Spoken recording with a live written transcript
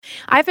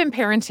I've been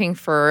parenting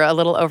for a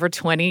little over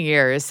 20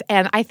 years,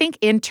 and I think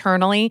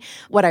internally,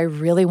 what I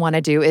really want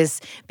to do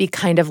is be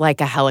kind of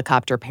like a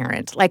helicopter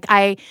parent. Like,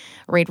 I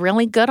read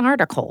really good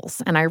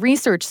articles, and I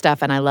research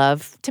stuff, and I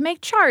love to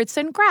make charts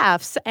and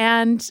graphs,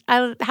 and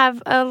I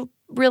have a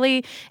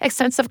really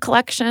extensive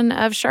collection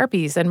of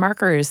Sharpies and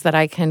markers that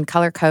I can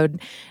color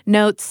code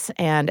notes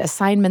and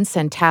assignments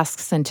and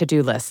tasks and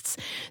to-do lists.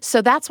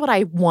 So that's what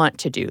I want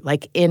to do,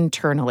 like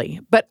internally.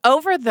 But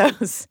over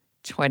those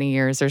 20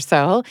 years or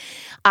so,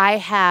 I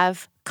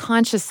have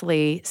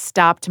consciously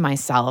stopped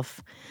myself,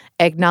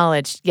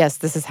 acknowledged, yes,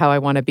 this is how I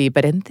want to be.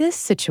 But in this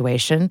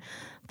situation,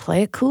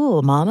 play it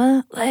cool,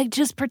 mama. Like,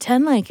 just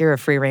pretend like you're a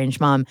free-range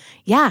mom.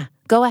 Yeah,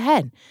 go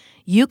ahead.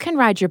 You can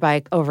ride your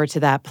bike over to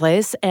that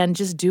place and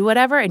just do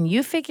whatever, and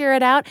you figure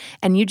it out,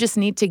 and you just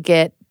need to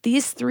get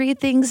these 3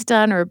 things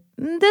done or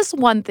this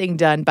one thing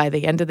done by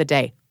the end of the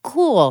day.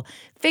 Cool.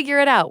 Figure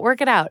it out.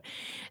 Work it out.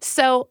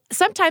 So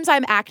sometimes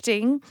I'm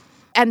acting,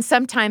 and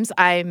sometimes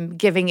I'm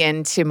giving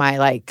in to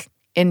my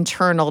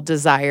internal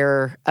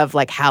desire of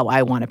how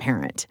I want to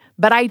parent.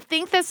 But I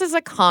think this is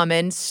a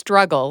common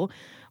struggle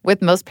with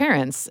most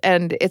parents.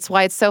 And it's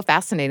why it's so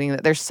fascinating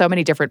that there's so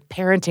many different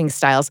parenting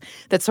styles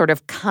that sort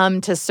of come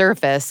to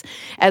surface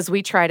as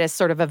we try to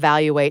sort of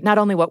evaluate not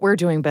only what we're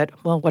doing, but,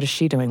 well, what is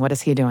she doing? What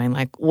is he doing?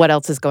 What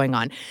else is going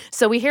on?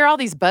 So we hear all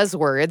these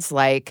buzzwords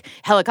like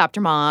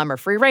helicopter mom or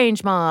free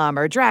range mom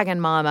or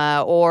dragon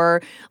mama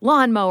or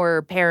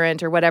lawnmower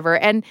parent or whatever.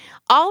 And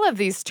all of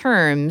these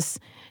terms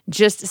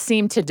just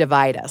seem to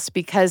divide us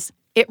because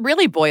it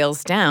really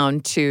boils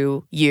down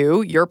to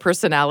you, your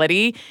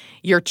personality,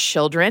 your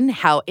children,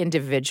 how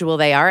individual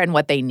they are, and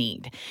what they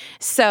need.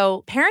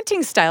 So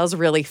parenting styles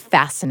really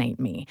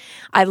fascinate me.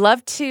 I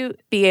love to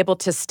be able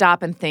to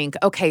stop and think,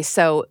 okay,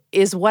 so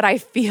is what I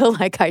feel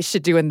like I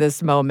should do in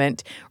this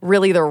moment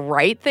really the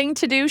right thing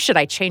to do? Should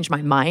I change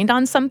my mind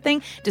on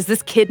something? Does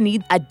this kid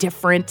need a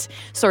different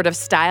sort of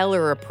style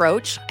or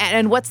approach?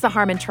 And what's the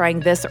harm in trying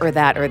this or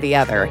that or the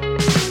other?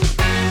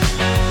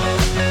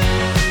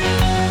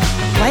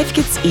 Life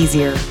gets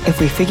easier if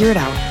we figure it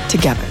out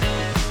together.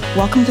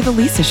 Welcome to The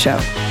Lisa Show.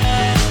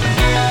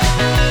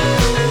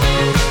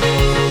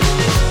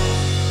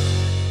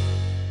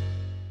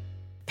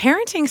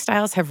 Parenting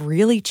styles have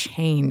really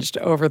changed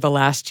over the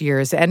last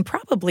years and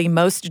probably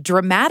most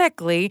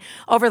dramatically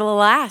over the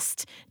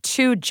last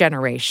 2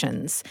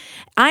 generations.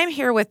 I'm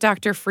here with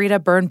Dr. Frida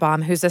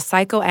Birnbaum, who's a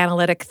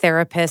psychoanalytic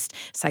therapist,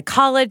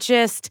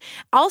 psychologist,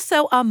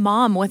 also a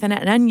mom with an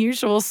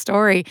unusual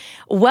story.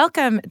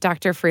 Welcome,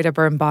 Dr. Frida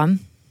Birnbaum.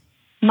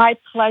 My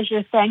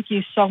pleasure. Thank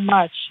you so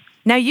much.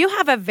 Now, you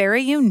have a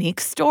very unique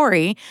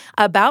story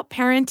about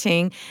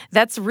parenting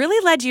that's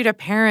really led you to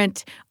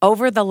parent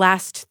over the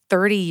last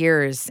 30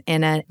 years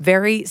in a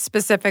very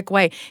specific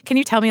way. Can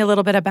you tell me a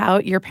little bit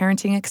about your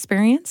parenting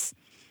experience?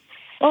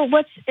 Well,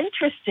 what's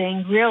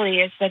interesting really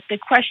is that the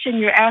question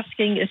you're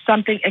asking is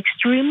something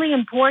extremely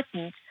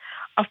important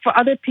for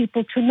other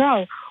people to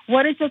know.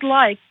 What is it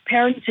like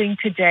parenting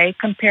today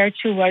compared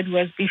to what it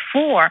was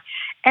before?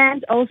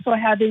 And also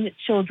having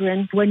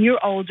children when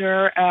you're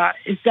older,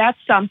 is that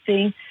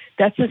something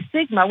that's a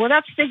stigma? Well,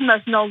 that stigma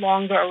is no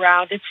longer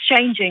around. It's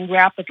changing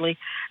rapidly.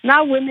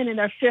 Now women in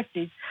their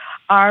 50s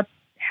are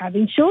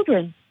having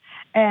children,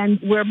 and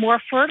we're more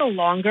fertile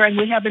longer, and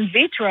we have in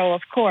vitro,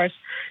 of course.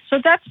 So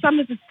that's some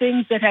of the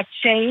things that have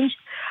changed.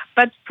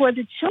 But for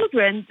the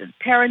children,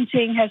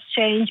 parenting has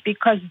changed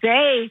because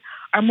they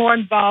are more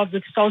involved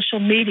with social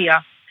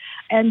media.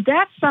 And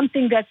that's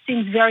something that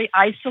seems very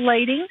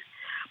isolating.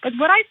 But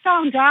what I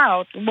found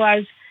out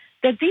was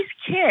that these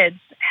kids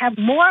have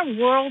more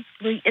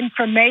worldly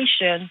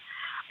information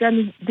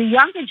than the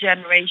younger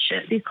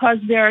generation because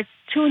they're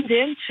tuned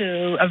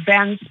into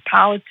events,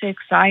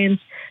 politics, science,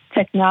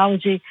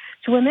 technology.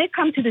 So when they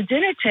come to the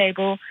dinner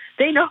table,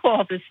 they know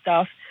all this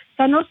stuff.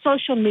 So I know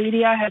social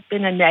media has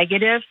been a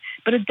negative,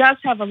 but it does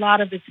have a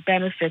lot of its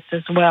benefits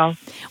as well.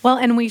 Well,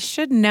 and we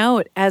should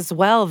note as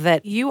well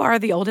that you are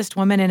the oldest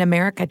woman in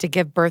America to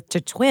give birth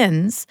to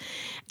twins.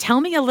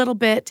 Tell me a little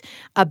bit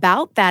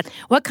about that.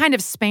 What kind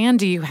of span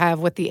do you have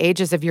with the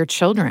ages of your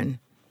children?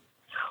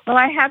 Well,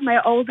 I have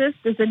my oldest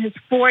is in his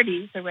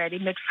 40s already,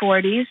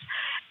 mid-40s,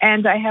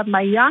 and I have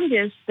my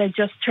youngest that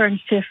just turned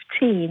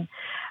 15.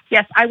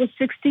 Yes, I was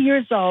 60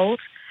 years old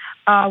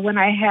when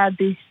I had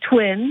these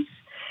twins.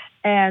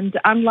 And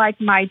unlike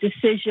my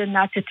decision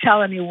not to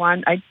tell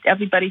anyone,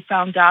 everybody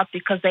found out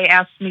because they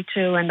asked me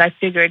to, and I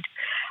figured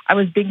I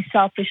was being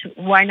selfish.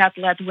 Why not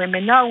let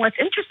women know? What's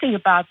interesting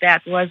about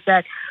that was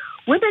that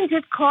women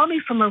did call me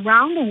from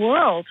around the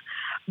world,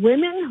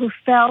 women who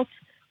felt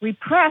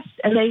repressed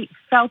and they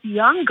felt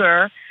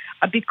younger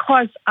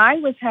because I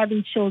was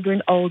having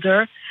children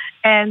older,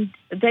 and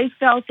they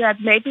felt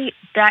that maybe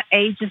that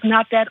age is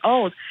not that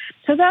old.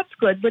 So that's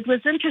good. But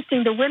what's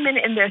interesting, the women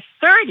in their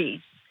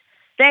 30s,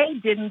 they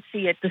didn't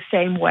see it the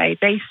same way.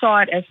 They saw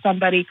it as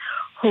somebody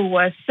who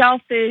was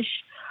selfish,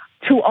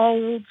 too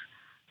old.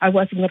 I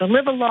wasn't going to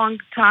live a long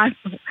time.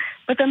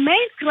 But the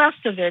main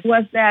thrust of it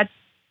was that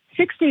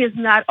 60 is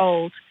not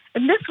old.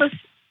 And this was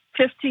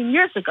 15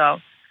 years ago.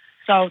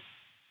 So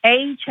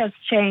Age has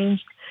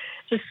changed.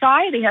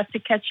 Society has to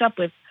catch up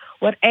with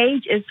what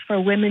age is for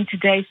women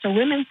today so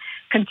women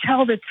can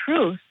tell the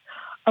truth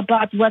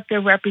about what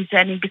they're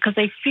representing because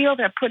they feel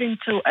they're put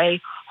into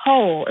a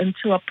hole,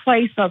 into a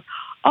place of,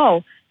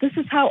 oh, this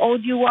is how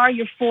old you are,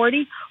 you're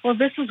 40, well,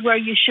 this is where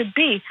you should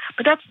be.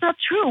 But that's not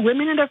true.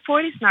 Women in their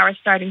 40s now are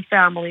starting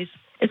families.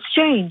 It's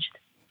changed.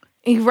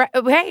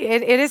 Right,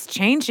 it is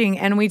changing,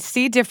 and we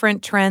see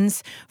different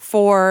trends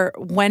for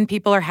when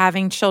people are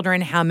having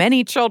children, how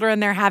many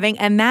children they're having,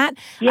 and that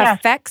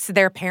affects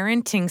their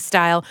parenting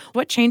style.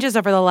 What changes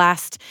over the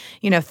last,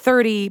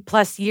 30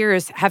 plus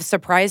years have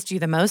surprised you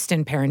the most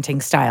in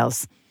parenting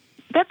styles?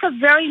 That's a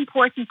very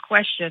important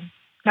question.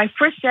 My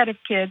first set of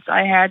kids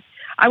I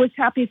was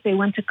happy if they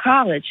went to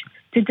college.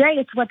 Today,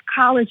 it's what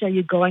college are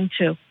you going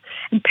to?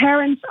 And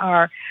parents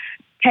are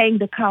paying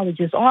the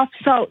colleges off.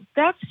 So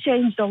that's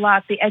changed a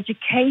lot. The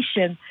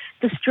education,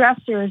 the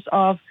stressors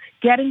of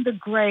getting the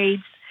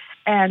grades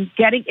and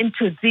getting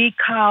into the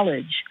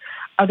college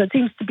that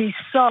seems to be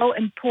so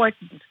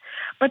important.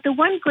 But the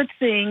one good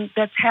thing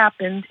that's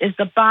happened is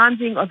the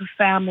bonding of the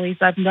families.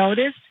 I've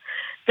noticed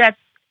that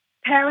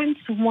parents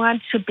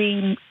want to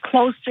be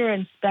closer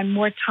and spend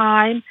more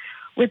time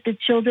with the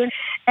children.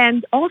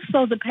 And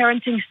also the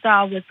parenting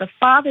style with the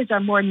fathers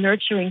are more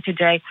nurturing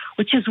today,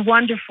 which is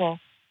wonderful.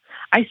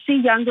 I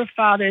see younger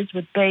fathers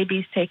with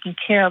babies taking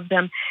care of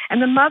them. And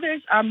the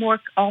mothers are more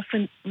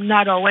often,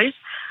 not always,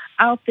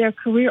 out there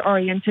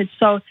career-oriented.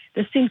 So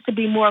there seems to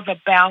be more of a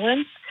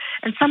balance.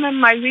 And some of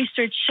my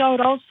research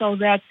showed also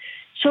that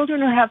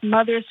children who have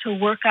mothers who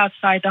work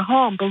outside the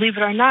home, believe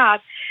it or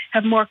not,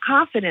 have more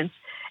confidence.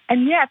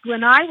 And yet,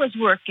 when I was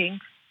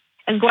working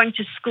and going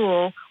to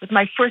school with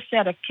my first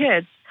set of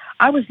kids,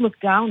 I was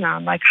looked down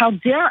on. Like, how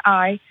dare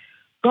I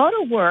go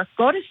to work,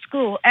 go to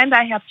school, and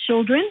I have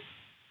children?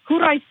 Who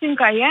do I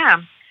think I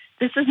am?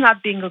 This is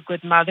not being a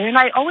good mother. And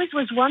I always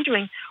was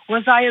wondering,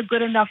 was I a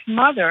good enough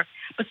mother?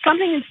 But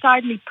something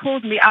inside me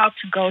pulled me out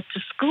to go to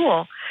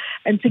school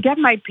and to get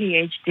my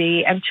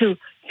PhD and to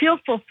feel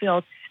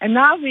fulfilled. And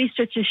now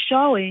research is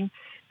showing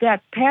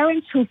that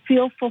parents who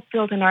feel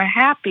fulfilled and are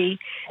happy,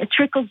 it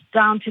trickles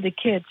down to the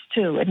kids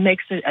too. It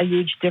makes a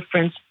huge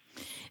difference.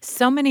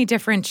 So many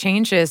different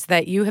changes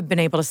that you have been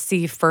able to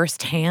see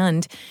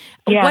firsthand.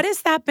 Yes. What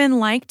has that been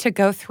like to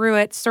go through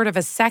it sort of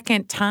a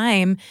second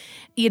time,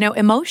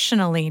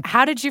 emotionally?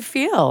 How did you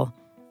feel?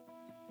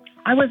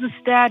 I was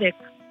ecstatic.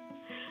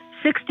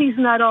 60's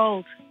not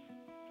old.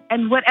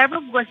 And whatever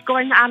was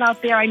going on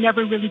out there, I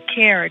never really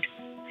cared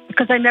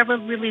because I never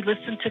really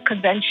listened to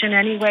convention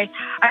anyway.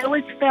 I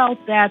always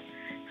felt that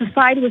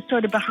society was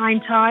sort of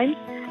behind times.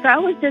 So I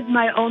always did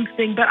my own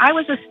thing, but I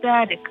was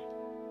ecstatic.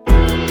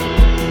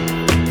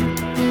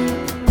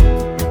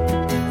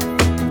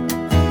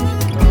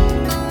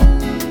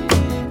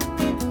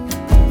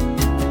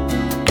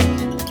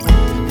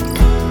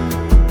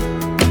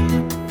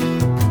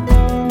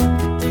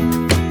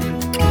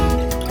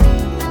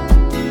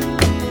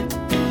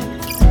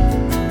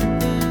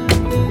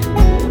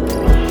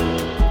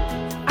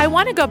 I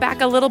want to go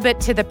back a little bit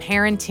to the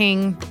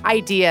parenting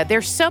idea.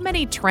 There's so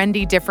many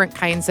trendy different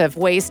kinds of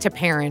ways to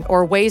parent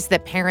or ways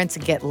that parents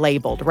get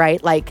labeled,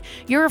 right? Like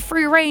you're a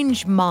free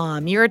range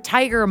mom, you're a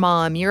tiger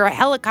mom, you're a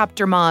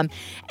helicopter mom.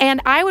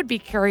 And I would be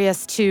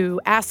curious to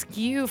ask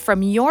you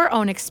from your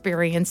own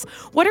experience,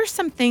 what are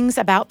some things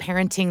about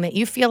parenting that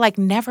you feel like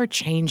never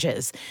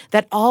changes,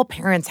 that all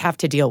parents have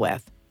to deal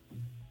with?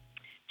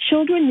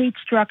 Children need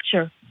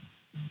structure,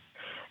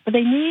 but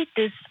they need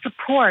this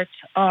support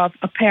of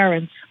a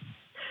parent.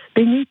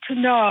 They need to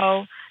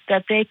know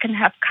that they can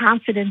have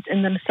confidence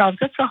in themselves.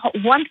 That's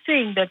one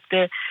thing that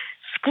the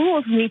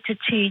schools need to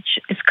teach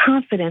is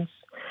confidence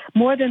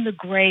more than the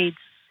grades.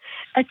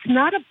 It's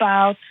not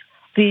about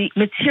the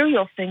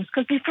material things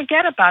because we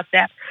forget about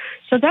that.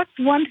 So that's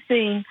one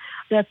thing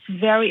that's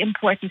very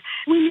important.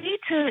 We need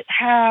to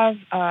have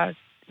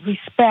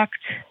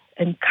respect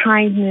and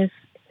kindness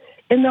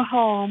in the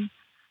home,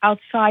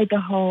 outside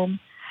the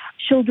home.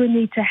 Children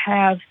need to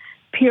have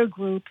peer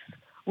groups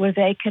where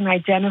they can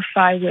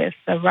identify with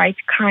the right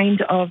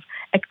kind of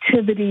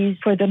activities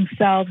for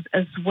themselves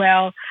as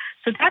well.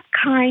 So that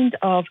kind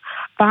of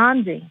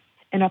bonding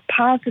in a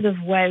positive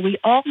way, we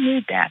all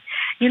need that.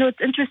 It's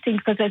interesting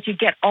because as you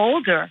get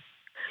older,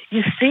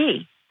 you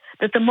see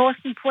that the most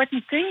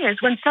important thing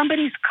is when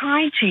somebody's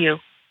kind to you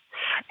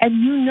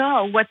and you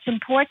know what's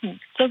important.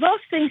 So those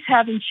things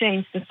haven't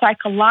changed. The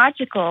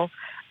psychological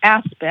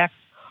aspect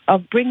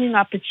of bringing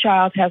up a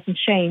child hasn't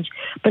changed.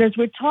 But as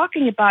we're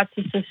talking about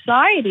the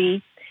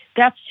society,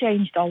 that's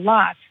changed a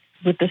lot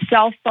with the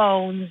cell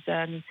phones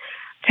and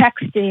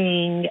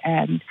texting.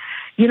 And,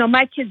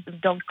 my kids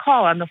don't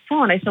call on the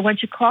phone. I said, why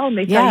don't you call them?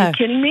 They say, are you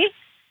kidding me?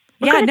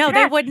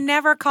 They would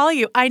never call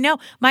you. I know.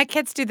 My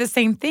kids do the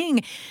same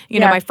thing.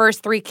 My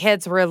first 3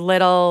 kids were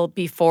little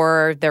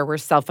before there were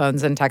cell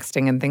phones and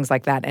texting and things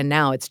like that. And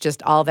now it's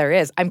just all there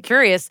is. I'm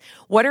curious,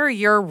 what are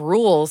your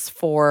rules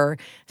for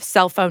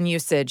cell phone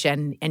usage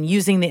and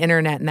using the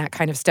internet and that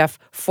kind of stuff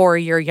for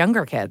your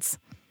younger kids?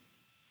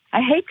 I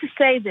hate to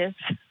say this.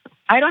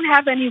 I don't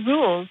have any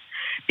rules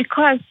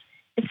because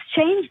it's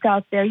changed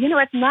out there.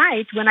 At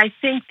night when I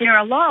think they're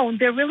alone,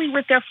 they're really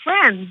with their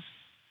friends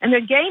and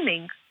they're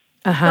gaming.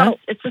 So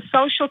it's a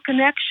social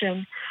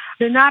connection.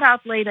 They're not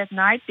out late at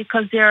night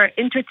because they're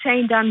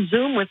entertained on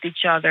Zoom with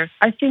each other.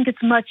 I think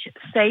it's much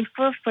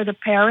safer for the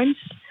parents.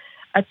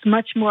 It's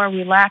much more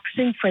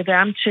relaxing for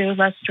them too,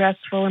 less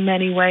stressful in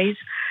many ways.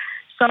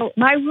 So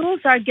my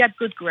rules are get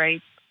good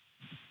grades,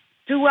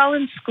 do well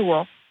in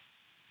school,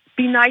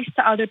 be nice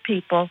to other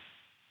people,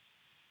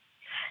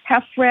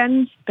 have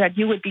friends that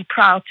you would be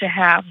proud to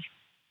have,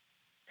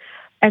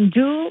 and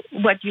do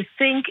what you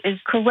think is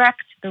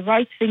correct, the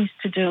right things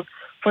to do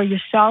for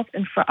yourself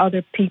and for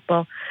other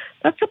people.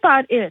 That's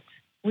about it.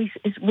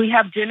 We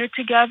have dinner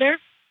together.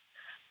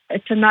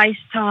 It's a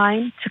nice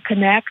time to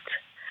connect.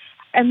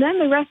 And then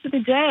the rest of the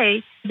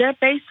day, they're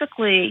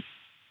basically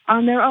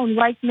on their own.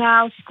 Right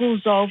now,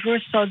 school's over,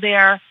 so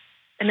they're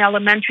in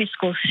elementary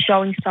school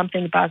showing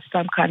something about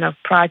some kind of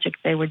project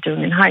they were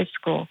doing in high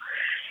school.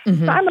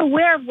 So I'm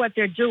aware of what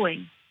they're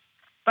doing,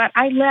 but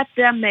I let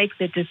them make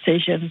the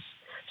decisions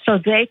so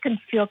they can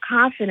feel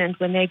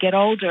confident when they get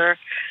older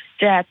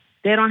that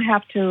they don't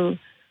have to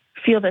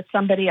feel that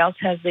somebody else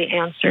has the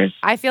answers.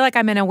 I feel like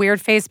I'm in a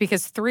weird phase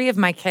because 3 of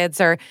my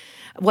kids are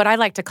what I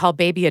like to call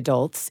baby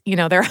adults.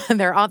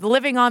 They're all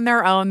living on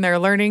their own. They're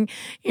learning,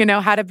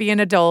 how to be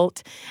an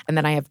adult. And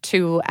then I have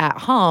 2 at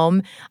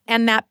home.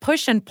 And that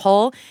push and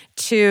pull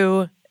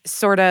to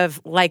sort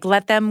of like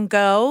let them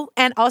go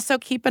and also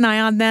keep an eye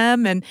on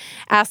them and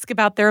ask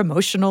about their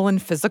emotional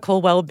and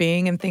physical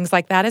well-being and things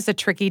like that is a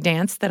tricky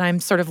dance that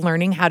I'm sort of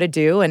learning how to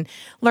do and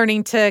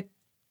learning to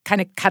kind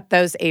of cut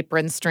those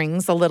apron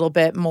strings a little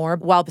bit more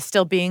while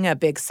still being a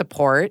big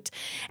support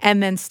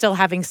and then still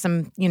having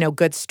some,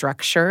 good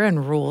structure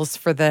and rules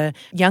for the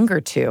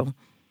younger 2.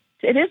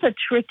 It is a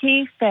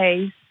tricky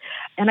phase,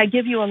 and I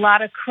give you a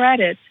lot of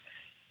credit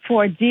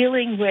for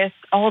dealing with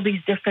all these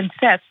different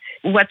sets.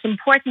 What's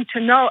important to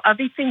know,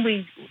 everything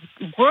we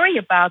worry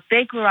about,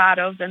 they grow out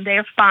of, and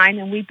they're fine,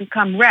 and we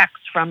become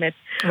wrecks from it.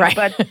 Right.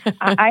 But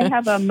I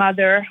have a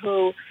mother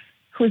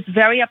who's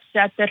very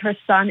upset that her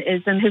son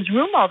is in his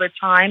room all the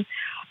time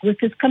with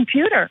his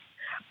computer.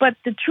 But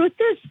the truth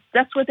is,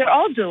 that's what they're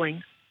all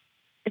doing.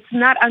 It's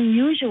not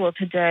unusual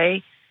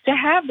today to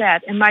have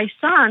that. And my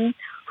son,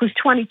 who's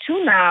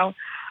 22 now,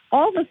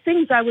 all the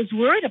things I was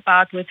worried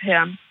about with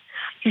him,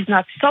 he's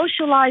not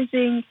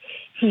socializing,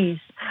 he's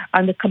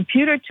on the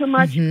computer too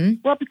much.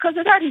 Well, because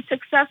of that, he's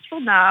successful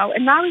now,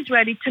 and now he's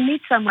ready to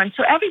meet someone.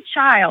 So every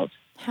child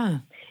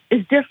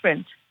is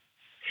different.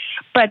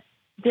 But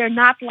they're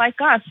not like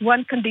us.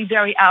 One can be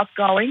very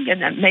outgoing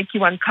and then make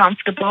you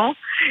uncomfortable,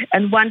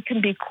 and one can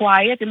be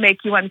quiet and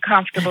make you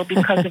uncomfortable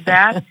because of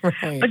that.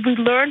 Right. But we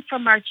learn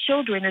from our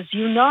children, as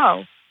you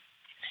know.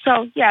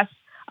 So, yes,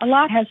 a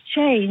lot has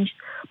changed,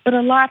 but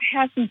a lot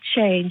hasn't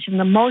changed. And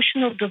the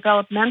emotional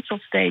developmental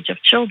stage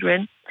of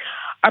children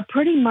are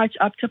pretty much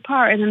up to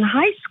par. And in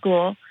high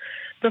school,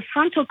 the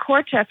frontal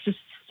cortex is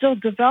still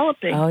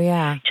developing. Oh,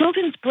 yeah.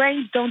 Children's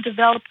brains don't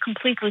develop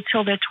completely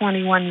till they're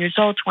 21 years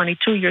old,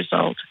 22 years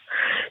old.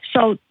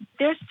 So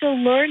they're still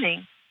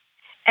learning.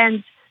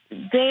 And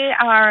they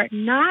are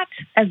not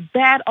as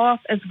bad off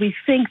as we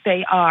think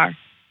they are.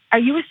 Are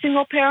you a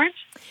single parent?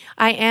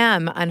 I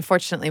am.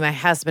 Unfortunately, my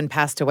husband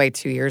passed away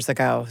 2 years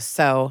ago.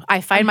 So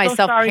I find I'm so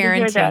myself sorry parenting. to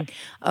hear that.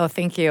 Oh,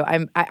 thank you.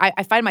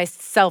 I find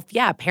myself,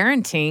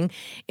 parenting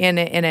in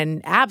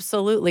an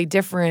absolutely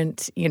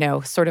different,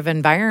 sort of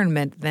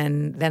environment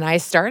than I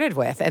started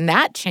with. And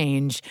that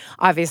change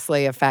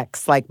obviously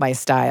affects like my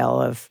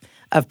style of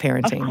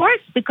parenting. Of course,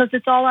 because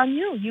it's all on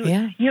you.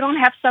 You don't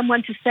have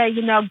someone to say,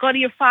 go to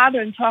your father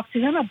and talk to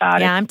him about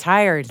it. Yeah, I'm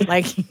tired.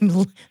 Like,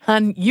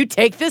 hon, you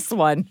take this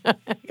one.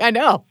 I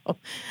know.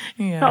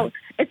 Yeah. So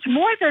it's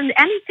more than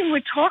anything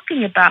we're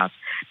talking about,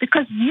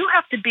 because you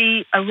have to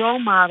be a role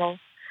model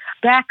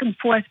back and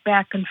forth.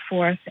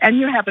 And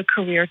you have a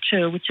career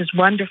too, which is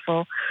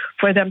wonderful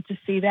for them to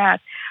see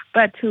that.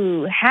 But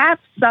to have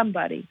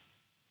somebody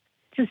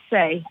to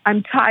say,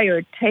 I'm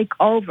tired, take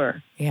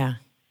over. Yeah.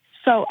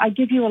 So I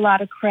give you a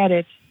lot of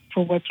credit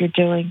for what you're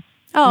doing,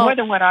 more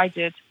than what I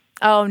did.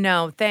 Oh,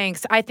 no,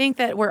 thanks. I think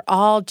that we're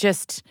all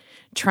just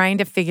trying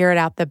to figure it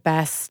out the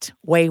best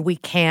way we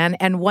can.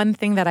 And one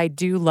thing that I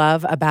do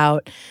love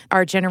about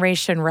our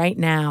generation right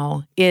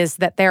now is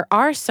that there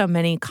are so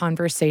many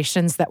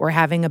conversations that we're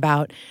having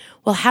about,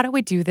 well, how do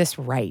we do this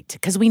right?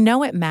 Because we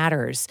know it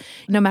matters.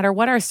 No matter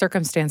what our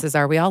circumstances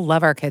are, we all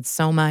love our kids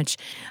so much.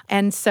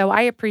 And so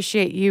I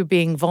appreciate you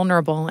being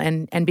vulnerable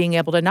and being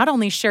able to not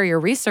only share your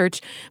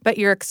research, but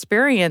your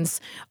experience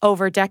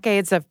over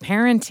decades of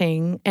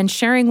parenting and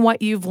sharing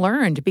what you've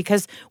learned,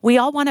 because we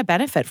all want to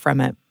benefit from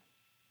it.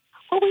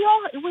 Well,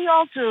 we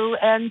all do,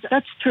 and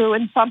that's true.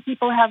 And some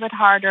people have it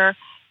harder,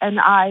 and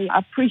I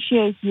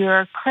appreciate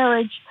your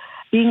courage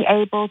being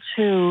able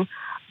to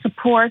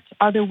support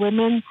other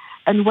women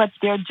and what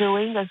they're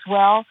doing as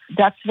well.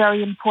 That's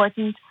very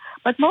important.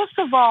 But most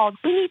of all,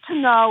 we need to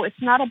know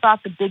it's not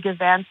about the big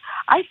events.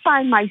 I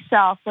find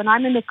myself, when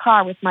I'm in the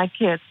car with my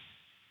kids,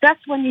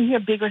 that's when you hear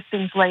bigger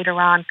things later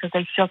on, because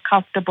they feel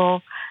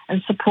comfortable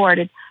and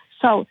supported.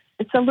 So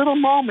it's a little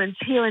moments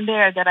here and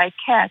there that I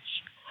catch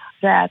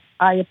that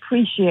I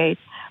appreciate.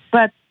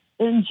 But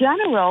in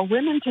general,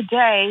 women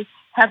today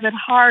have it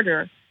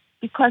harder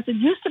because it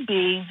used to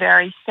be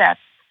very set.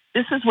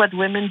 This is what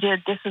women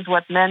did. This is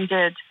what men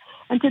did.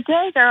 And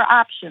today there are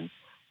options.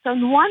 So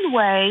in one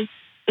way,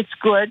 it's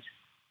good.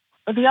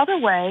 But the other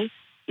way,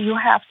 you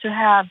have to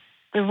have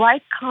the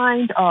right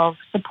kind of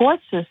support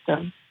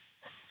system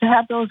to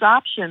have those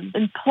options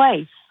in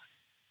place.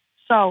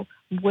 So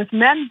with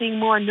men being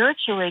more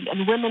nurturing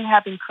and women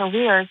having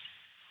careers,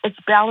 it's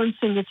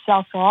balancing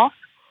itself off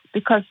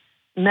because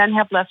men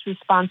have less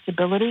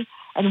responsibility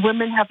and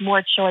women have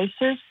more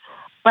choices.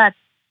 But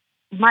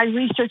my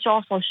research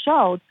also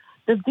showed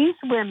that these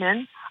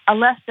women are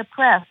less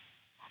depressed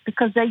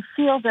because they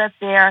feel that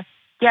they're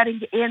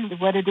getting in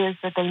what it is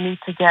that they need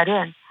to get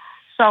in.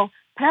 So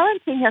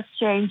parenting has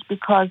changed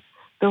because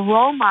the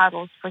role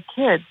models for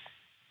kids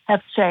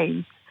have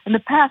changed. In the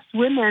past,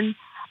 women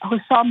who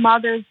saw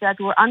mothers that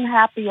were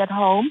unhappy at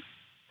home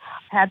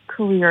had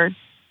careers,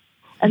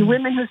 and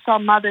women who saw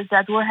mothers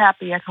that were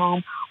happy at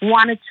home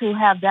wanted to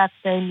have that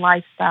same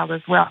lifestyle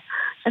as well.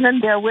 And then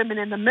there are women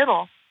in the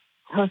middle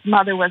whose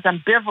mother was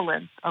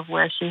ambivalent of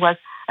where she was,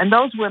 and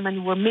those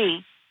women were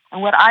me.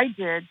 And what I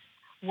did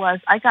was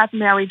I got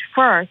married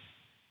first,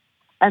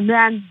 and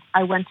then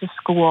I went to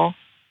school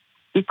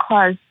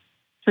because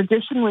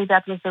traditionally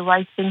that was the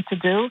right thing to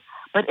do.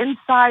 But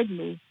inside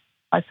me,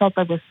 I felt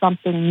there was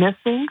something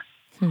missing.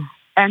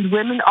 And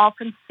women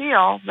often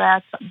feel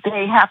that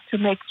they have to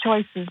make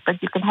choices,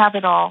 but you can have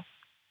it all.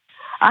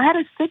 I had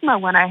a stigma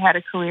when I had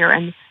a career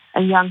and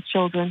young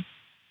children.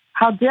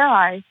 How dare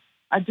I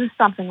do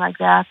something like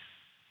that?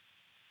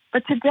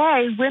 But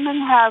today,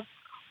 women have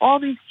all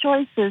these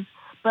choices,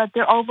 but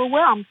they're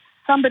overwhelmed.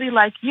 Somebody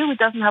like you who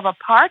doesn't have a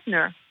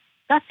partner,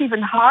 that's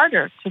even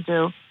harder to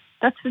do.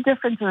 That's the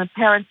difference in the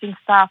parenting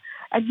style.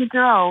 And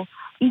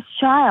each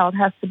child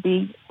has to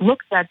be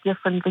looked at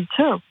differently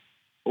too.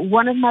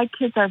 One of my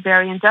kids are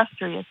very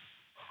industrious,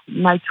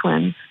 my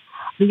twins.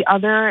 The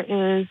other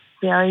is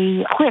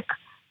very quick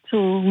to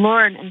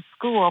learn in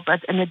school,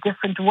 but in a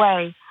different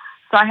way.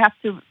 So I have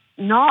to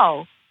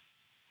know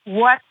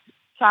what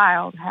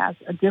child has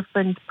a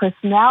different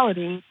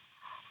personality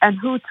and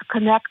who to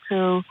connect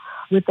to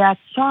with that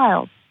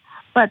child.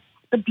 But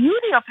the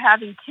beauty of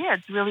having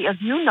kids, really, as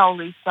you know,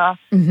 Lisa,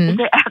 is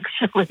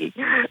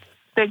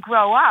they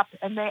grow up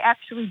and they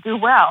actually do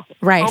well.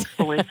 Right.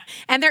 Hopefully.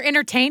 And they're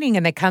entertaining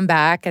and they come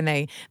back and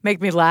they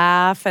make me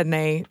laugh and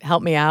they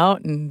help me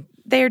out. And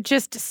they're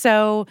just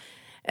so,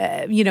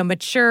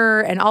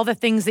 mature and all the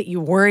things that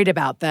you worried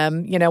about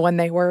them, when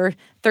they were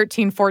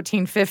 13,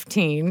 14,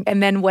 15.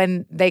 And then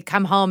when they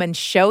come home and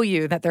show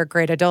you that they're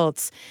great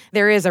adults,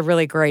 there is a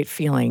really great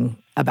feeling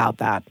about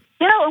that.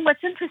 And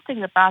what's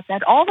interesting about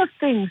that, all the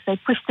things they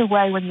pushed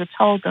away when you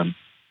told them,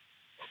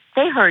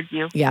 they heard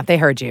you. Yeah, they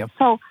heard you.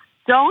 So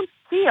don't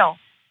feel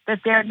that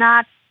they're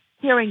not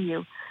hearing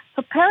you.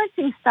 So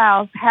parenting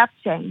styles have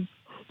changed.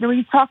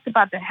 You talked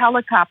about the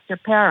helicopter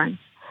parents.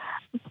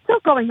 It's still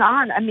going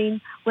on. I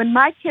mean, when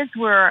my kids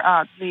were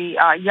the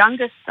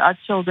youngest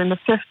children, the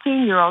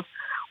 15-year-olds,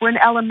 were in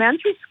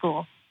elementary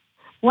school,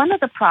 one of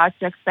the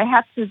projects, they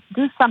had to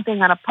do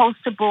something on a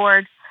poster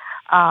board,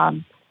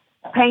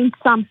 paint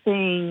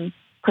something,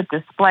 put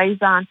displays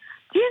on.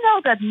 Do you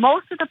know that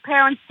most of the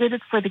parents did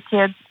it for the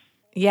kids?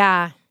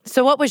 Yeah.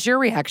 So what was your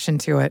reaction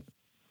to it?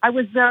 I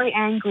was very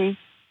angry.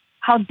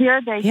 How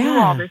dare they do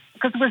all this?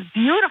 Because it was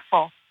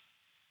beautiful.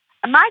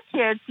 And my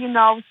kids,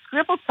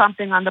 scribbled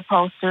something on the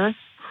posters.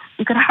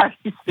 You could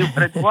hardly see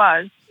what it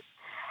was.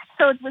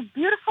 So it was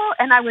beautiful,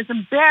 and I was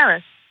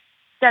embarrassed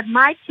that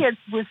my kids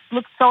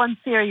looked so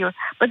inferior.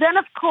 But then,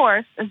 of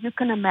course, as you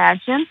can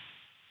imagine,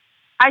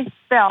 I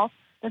felt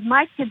that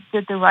my kids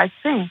did the right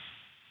thing.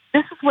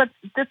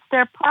 That's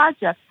their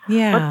project.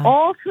 Yeah. But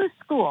all through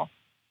school,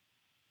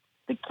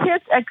 the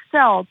kids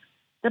excelled.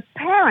 The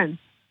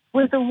parents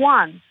were the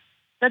ones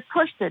that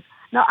pushed it.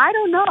 Now, I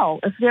don't know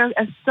if they're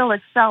still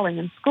excelling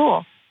in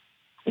school.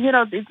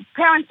 The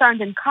parents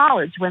aren't in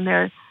college when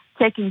they're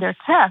taking their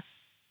tests.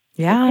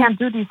 Yeah. They can't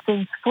do these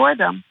things for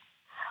them.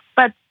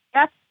 But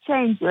that's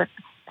changed it.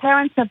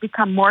 Parents have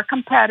become more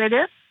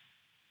competitive,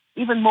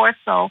 even more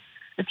so,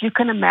 if you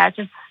can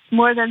imagine,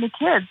 more than the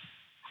kids.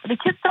 The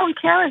kids don't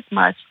care as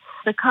much.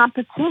 The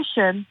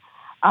competition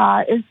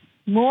is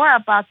more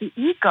about the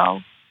ego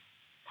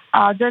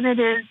than it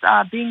is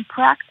being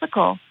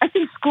practical. I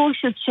think school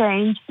should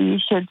change. You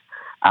should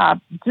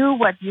do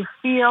what you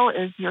feel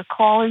is your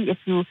calling. If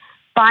you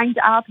find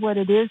out what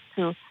it is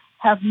to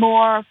have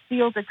more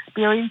field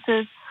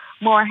experiences,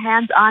 more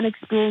hands-on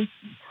experiences.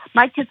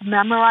 My kids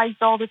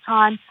memorized all the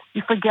time.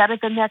 You forget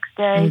it the next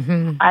day.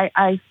 Mm-hmm.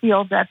 I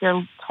feel that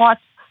they're taught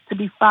to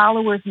be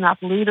followers,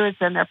 not leaders,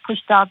 and they're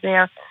pushed out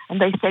there,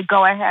 and they say,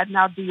 go ahead,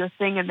 now do your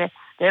thing, and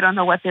they don't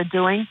know what they're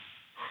doing.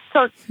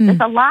 So there's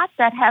a lot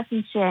that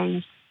hasn't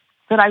changed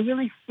that I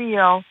really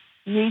feel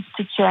needs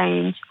to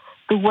change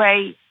the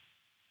way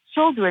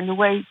children, the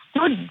way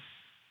students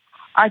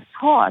are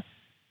taught.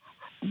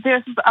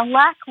 There's a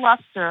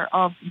lackluster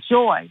of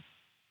joy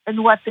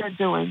in what they're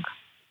doing.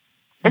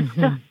 It's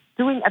Mm-hmm. just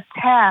doing a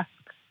task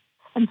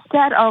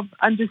instead of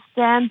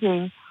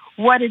understanding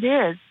what it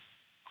is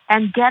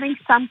and getting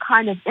some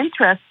kind of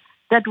interest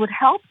that would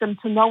help them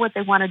to know what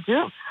they want to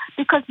do.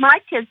 Because my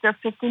kids are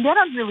 15, they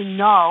don't really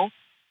know.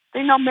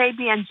 They know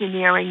maybe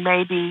engineering,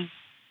 maybe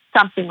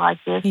something like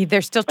this.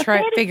 They're still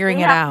figuring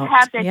they it have out. to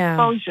have the Yeah.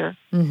 exposure.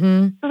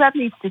 Mm-hmm. So that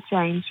needs to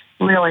change,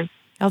 really.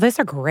 Oh, these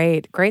are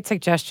great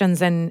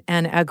suggestions and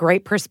a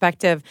great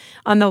perspective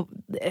on the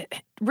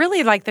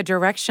really like the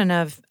direction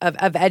of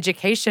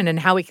education and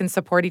how we can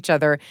support each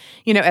other,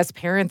 as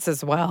parents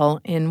as well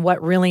in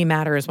what really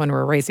matters when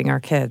we're raising our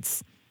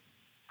kids.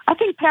 I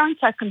think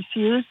parents are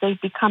confused.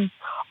 They've become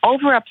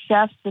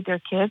over-obsessed with their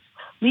kids.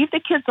 Leave the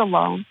kids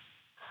alone.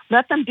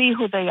 Let them be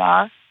who they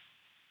are,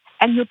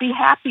 and you'll be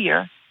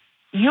happier.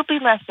 You'll be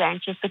less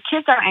anxious. The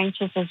kids are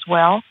anxious as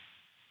well.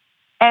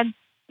 And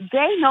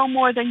they know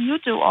more than you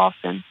do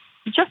often.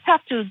 You just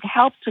have to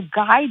help to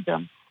guide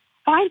them.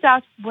 Find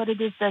out what it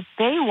is that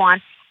they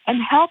want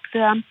and help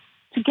them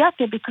to get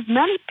there, because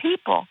many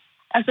people,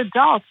 as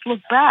adults, look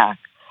back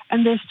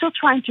and they're still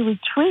trying to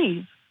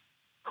retrieve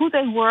who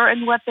they were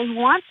and what they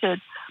wanted,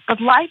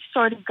 but life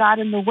sort of got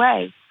in the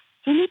way.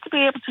 We need to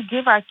be able to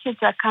give our kids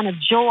that kind of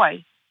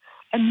joy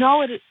and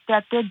know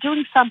that they're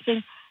doing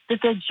something that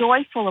they're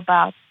joyful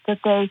about, that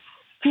they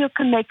feel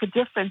can make a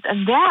difference,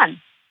 and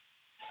then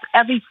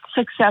every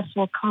success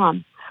will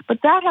come. But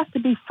that has to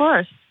be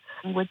first.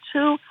 We're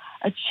too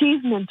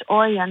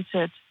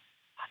achievement-oriented,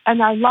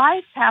 and our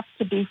lives have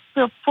to be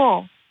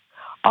full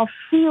of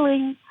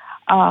feeling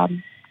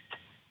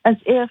as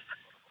if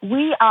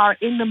we are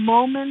in the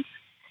moment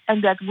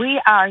and that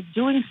we are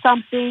doing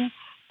something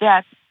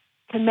that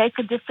can make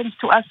a difference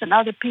to us and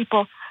other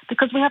people,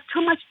 because we have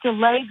too much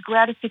delayed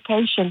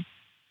gratification.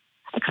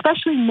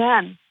 Especially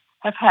men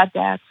have had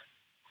that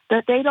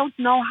they don't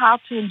know how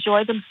to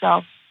enjoy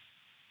themselves.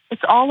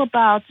 It's all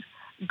about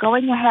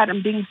going ahead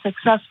and being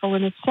successful,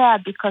 and it's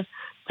sad because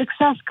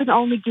success can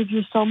only give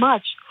you so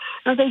much.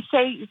 They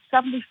say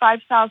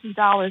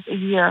 $75,000 a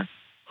year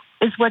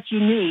is what you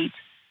need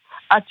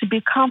to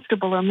be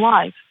comfortable in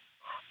life.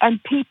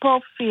 And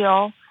people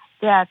feel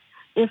that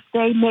if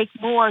they make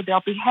more,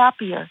 they'll be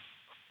happier.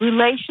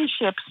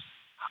 Relationships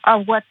are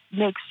what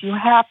makes you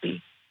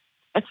happy.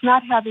 It's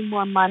not having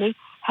more money,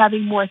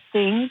 having more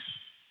things,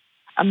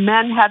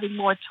 men having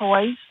more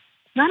toys.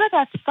 None of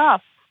that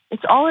stuff.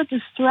 It's all a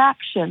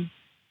distraction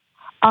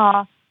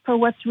for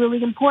what's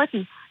really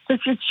important. So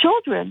if your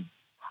children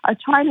are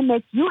trying to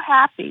make you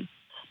happy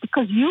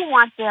because you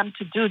want them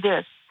to do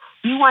this,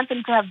 you want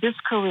them to have this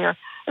career,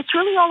 it's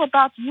really all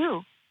about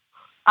you.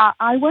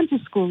 I went to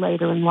school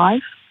later in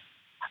life.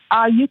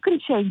 You can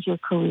change your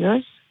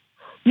careers.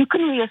 You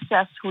can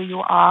reassess who you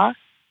are.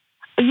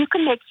 You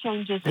can make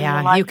changes in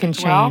your life you can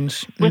as well,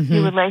 change. with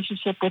your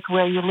relationship, with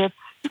where you live.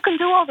 You can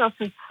do all those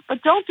things,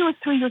 but don't do it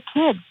through your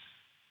kids,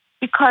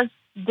 because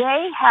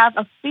they have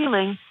a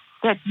feeling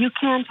that you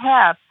can't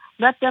have.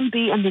 Let them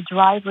be in the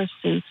driver's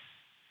seat.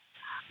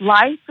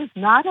 Life is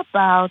not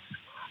about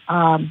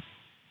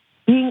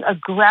being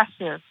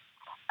aggressive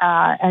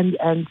and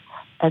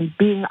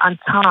being on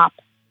top.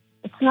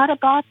 It's not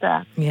about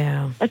that.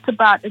 Yeah. It's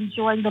about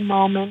enjoying the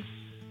moment,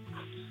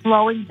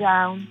 slowing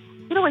down.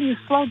 When you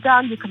slow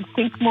down, you can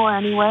think more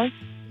anyway.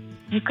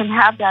 You can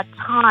have that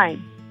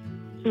time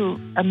to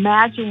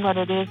imagine what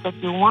it is that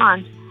you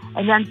want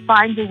and then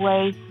find a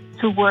way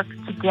to work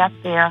to get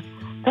there.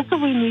 That's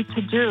what we need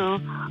to do,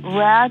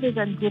 rather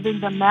than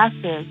giving the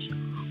message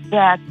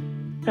that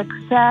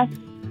success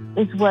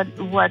is what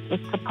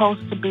it's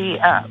supposed to be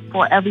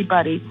for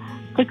everybody.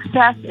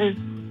 Success is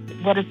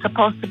what it's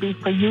supposed to be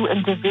for you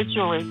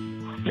individually.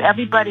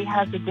 Everybody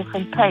has a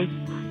different pace.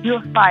 You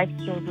have 5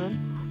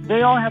 children.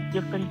 They all have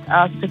different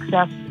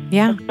successes.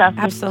 Yeah,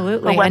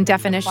 absolutely. And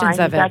definitions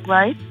of it. Is that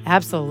right?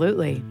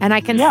 Absolutely. And I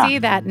can see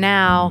that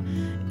now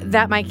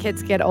that my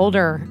kids get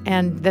older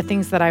and the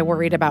things that I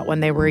worried about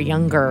when they were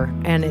younger.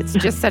 And it's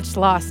just such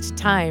lost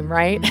time,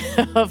 right?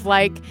 Of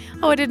like,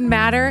 it didn't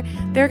matter.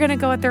 They're going to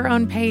go at their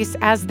own pace,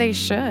 as they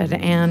should.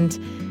 And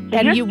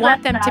you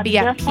want them to be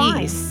at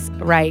peace,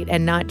 right?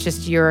 And not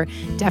just your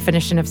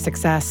definition of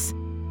success.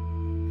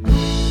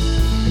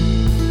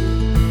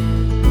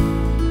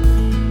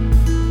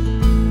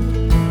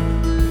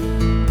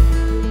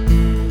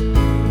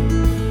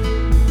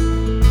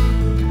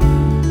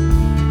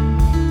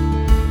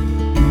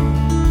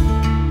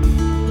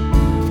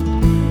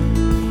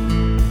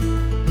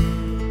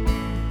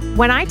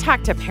 When I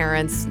talk to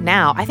parents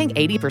now, I think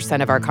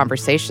 80% of our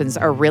conversations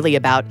are really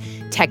about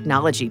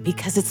technology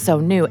because it's so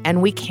new.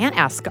 And we can't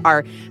ask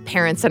our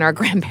parents and our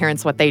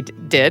grandparents what they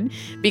did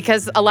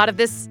because a lot of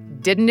this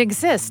didn't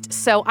exist.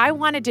 So I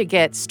wanted to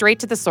get straight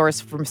to the source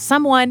from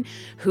someone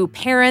who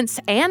parents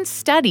and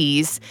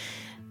studies,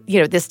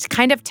 this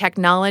kind of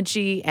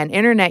technology and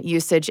internet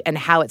usage and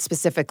how it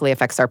specifically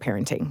affects our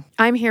parenting.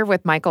 I'm here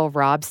with Michael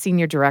Robb,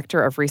 Senior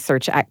Director of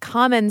Research at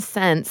Common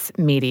Sense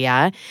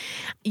Media.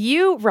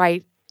 You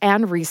write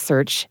and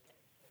research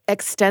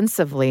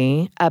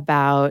extensively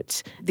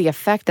about the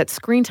effect that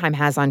screen time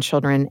has on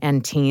children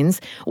and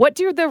teens. What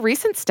do the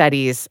recent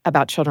studies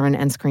about children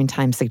and screen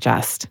time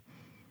suggest?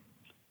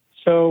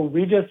 So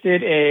we just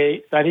did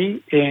a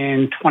study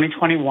in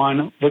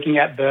 2021 looking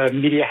at the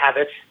media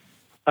habits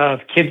of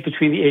kids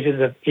between the ages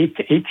of 8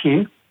 to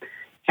 18.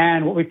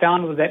 And what we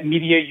found was that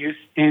media use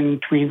in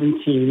tweens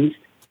and teens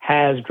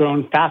has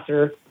grown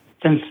faster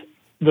since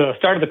the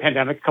start of the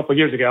pandemic a couple of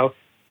years ago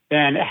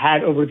than it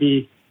had over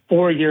the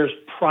 4 years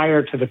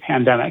prior to the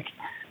pandemic.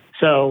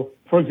 So,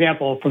 for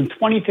example, from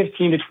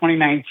 2015 to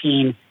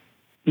 2019,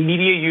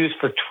 media use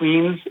for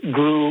tweens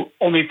grew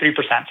only 3%,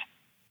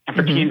 and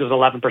for teens it was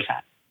 11%.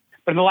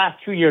 But in the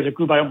last 2 years, it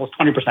grew by almost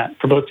 20%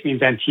 for both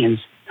tweens and teens.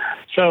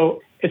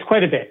 So it's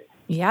quite a bit.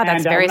 Yeah,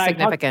 that's very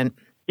significant.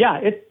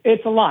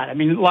 It's a lot. I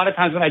mean, a lot of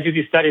times when I do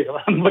these studies,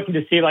 I'm looking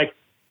to see, like,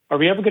 are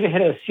we ever going to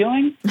hit a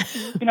ceiling,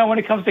 when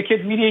it comes to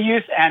kids' media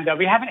use? And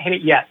we haven't hit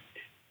it yet.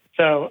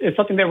 So it's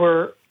something that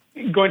we're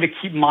going to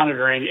keep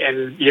monitoring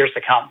in years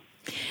to come.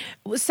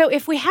 So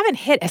if we haven't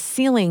hit a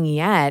ceiling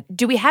yet,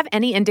 do we have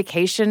any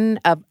indication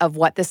of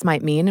what this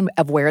might mean and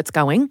of where it's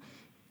going?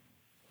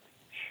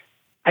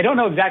 I don't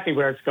know exactly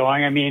where it's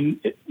going. I mean,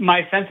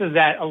 my sense is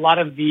that a lot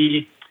of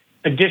the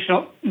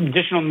additional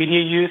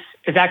media use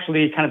is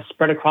actually kind of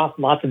spread across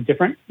lots of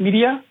different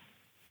media.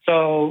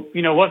 So,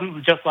 it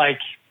wasn't just like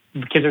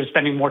kids are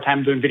spending more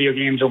time doing video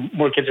games or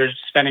more kids are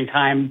spending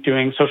time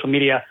doing social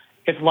media.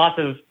 It's lots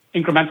of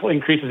incremental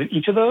increases in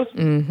each of those.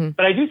 Mm-hmm.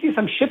 But I do see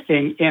some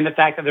shifting in the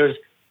fact that there's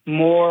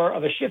more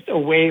of a shift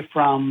away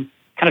from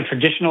kind of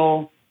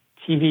traditional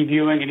TV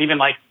viewing and even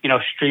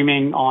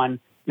streaming on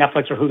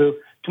Netflix or Hulu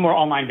to more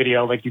online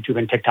video like YouTube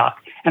and TikTok.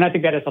 And I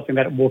think that is something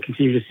that we'll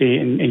continue to see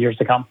in years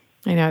to come.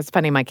 I know, it's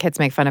funny. My kids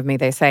make fun of me.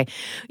 They say,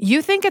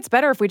 you think it's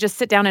better if we just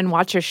sit down and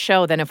watch a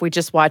show than if we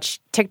just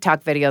watch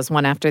TikTok videos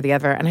one after the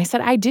other. And I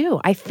said, I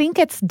do. I think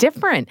it's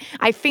different.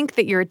 I think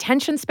that your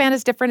attention span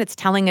is different. It's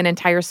telling an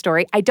entire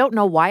story. I don't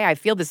know why I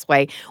feel this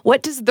way.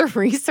 What does the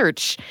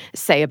research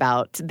say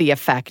about the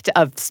effect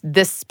of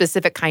this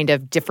specific kind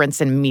of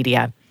difference in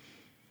media?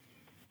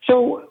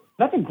 So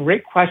that's a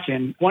great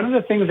question. One of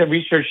the things that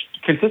research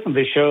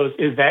consistently shows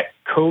is that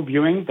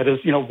co-viewing, that is,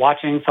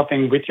 watching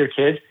something with your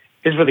kids,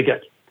 is really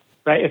good.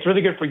 Right? It's really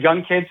good for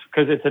young kids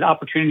because it's an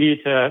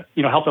opportunity to,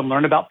 help them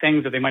learn about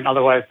things that they might not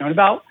otherwise know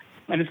about.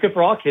 And it's good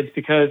for all kids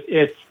because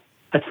it's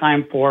a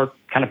time for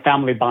kind of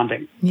family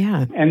bonding.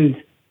 Yeah.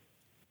 And,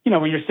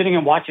 when you're sitting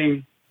and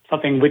watching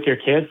something with your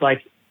kids,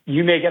 like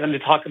you may get them to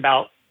talk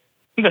about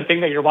the thing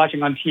that you're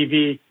watching on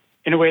TV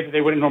in a way that they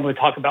wouldn't normally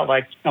talk about,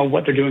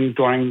 what they're doing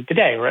during the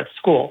day or at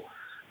school.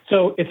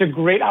 So it's a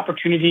great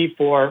opportunity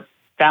for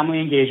family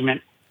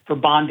engagement, for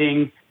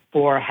bonding,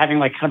 for having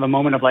kind of a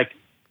moment of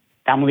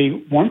family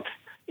warmth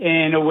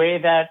in a way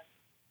that,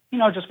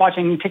 just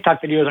watching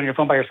TikTok videos on your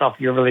phone by yourself,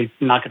 you're really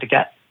not going to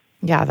get.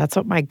 Yeah, that's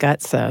what my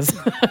gut says.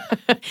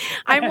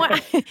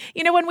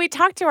 When we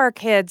talk to our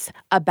kids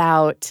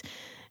about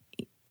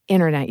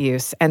internet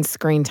use and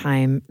screen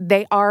time,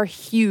 they are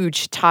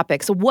huge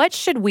topics. What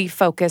should we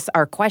focus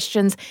our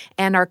questions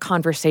and our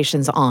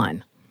conversations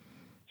on?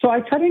 So I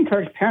try to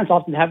encourage parents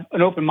often to have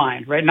an open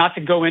mind, right? Not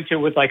to go into it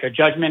with a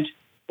judgment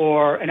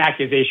or an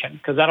accusation,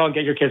 because that'll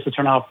get your kids to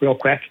turn off real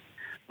quick.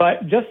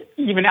 But just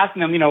even asking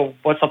them,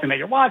 what's something that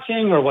you're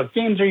watching, or what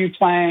games are you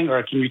playing,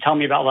 or can you tell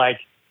me about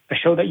a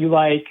show that you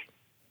like,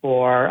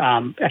 or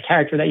a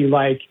character that you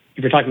like,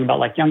 if you're talking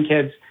about young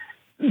kids.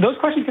 Those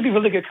questions can be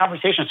really good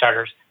conversation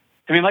starters.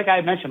 I mean, like I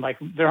had mentioned,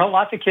 there are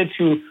lots of kids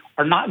who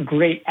are not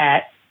great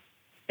at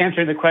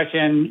answering the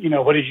question,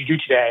 what did you do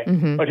today?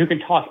 Mm-hmm. But who can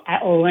talk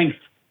at length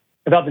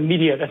about the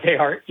media that they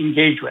are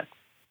engaged with.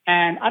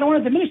 And I don't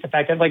want to diminish the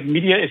fact that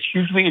media is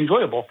hugely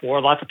enjoyable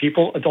for lots of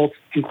people, adults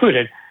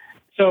included.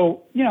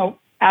 So,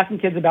 asking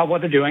kids about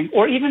what they're doing,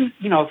 or even,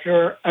 if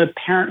you're a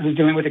parent who's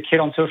dealing with a kid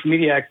on social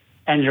media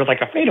and you're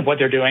afraid of what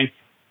they're doing,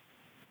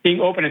 being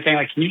open and saying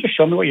can you just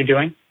show me what you're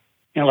doing?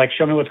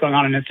 Show me what's going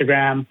on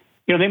Instagram.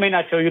 They may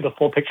not show you the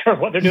full picture of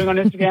what they're doing on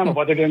Instagram or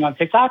what they're doing on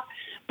TikTok,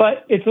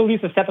 but it's at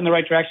least a step in the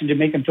right direction to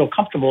make them feel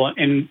comfortable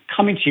in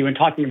coming to you and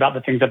talking about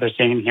the things that they're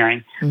seeing and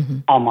hearing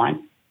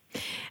online.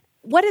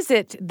 What is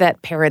it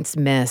that parents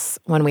miss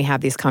when we have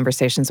these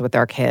conversations with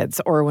our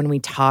kids or when we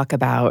talk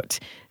about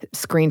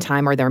screen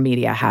time or their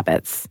media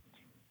habits?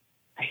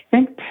 I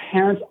think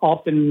parents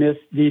often miss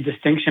the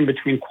distinction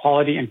between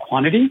quality and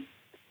quantity.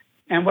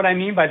 And what I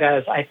mean by that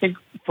is I think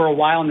for a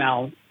while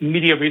now,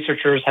 media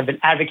researchers have been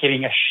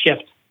advocating a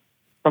shift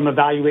from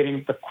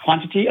evaluating the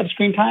quantity of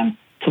screen time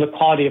to the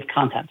quality of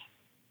content.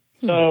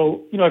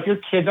 So, if your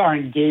kids are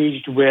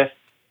engaged with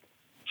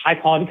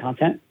high-quality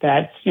content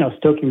that's,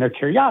 stoking their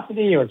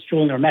curiosity or it's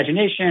fueling their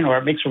imagination or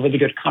it makes a really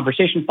good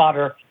conversation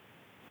fodder,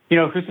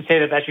 who's to say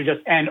that should just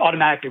end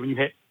automatically when you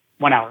hit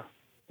 1 hour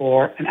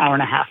or an hour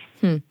and a half,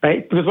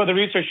 right? Because what the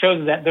research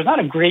shows is that there's not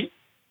a great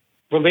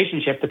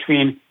relationship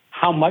between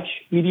how much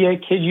media a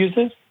kid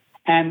uses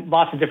and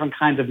lots of different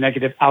kinds of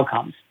negative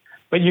outcomes.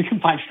 But you can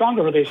find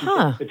stronger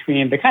relationships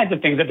between the kinds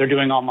of things that they're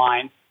doing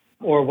online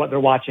or what they're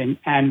watching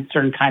and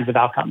certain kinds of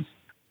outcomes.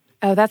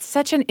 Oh, that's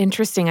such an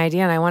interesting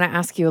idea. And I want to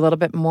ask you a little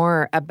bit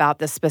more about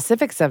the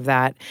specifics of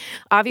that.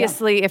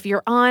 Obviously, if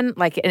you're on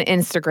like an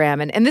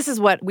Instagram, and this is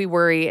what we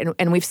worry,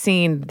 and we've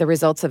seen the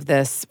results of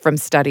this from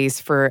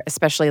studies for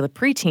especially the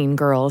preteen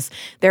girls,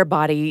 their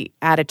body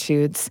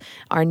attitudes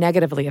are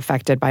negatively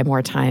affected by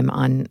more time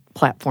on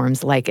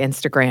platforms like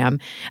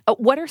Instagram.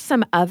 What are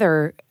some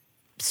other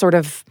sort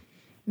of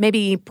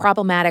maybe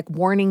problematic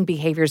warning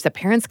behaviors that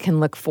parents can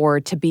look for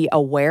to be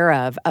aware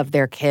of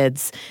their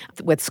kids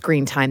with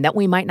screen time that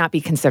we might not be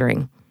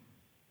considering?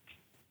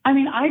 I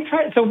mean,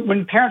 so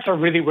when parents are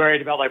really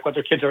worried about like what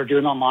their kids are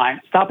doing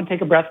online, stop and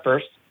take a breath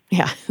first.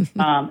 Yeah.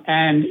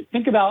 And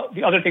think about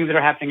the other things that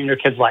are happening in your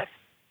kid's life,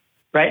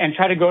 right? And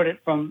try to go at it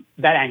from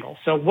that angle.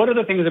 So what are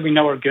the things that we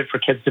know are good for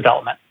kids'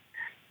 development?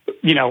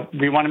 We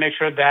want to make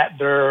sure that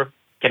they're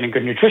getting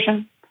good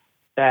nutrition,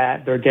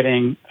 that they're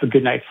getting a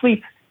good night's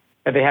sleep,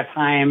 that they have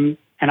time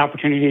and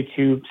opportunity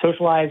to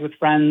socialize with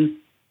friends,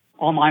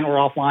 online or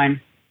offline,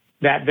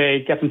 that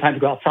they get some time to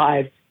go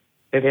outside,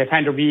 that they have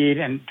time to read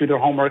and do their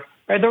homework.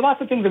 Right? There are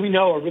lots of things that we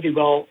know are really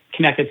well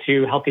connected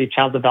to healthy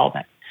child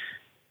development.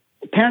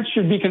 Parents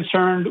should be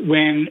concerned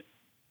when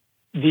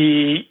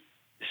the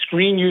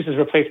screen use is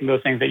replacing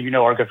those things that you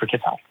know are good for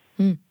kids' health.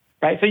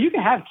 Right? So you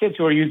can have kids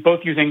who are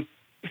both using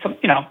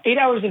 8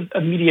 hours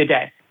of media a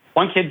day.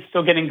 One kid's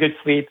still getting good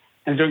sleep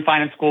and doing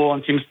fine in school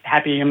and seems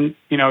happy and,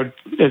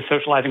 is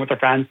socializing with their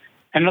friends.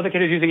 And another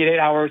kid is using it 8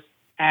 hours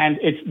and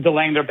it's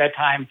delaying their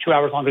bedtime 2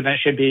 hours longer than it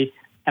should be.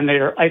 And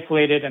they're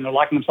isolated and they're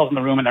locking themselves in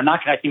the room and they're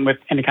not connecting with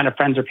any kind of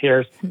friends or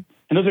peers. And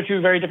those are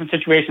two very different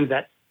situations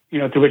that,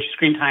 through which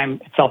screen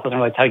time itself doesn't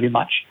really tell you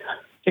much. So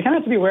you kind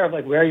of have to be aware of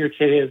like where your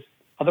kid is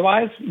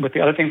otherwise with the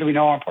other things that we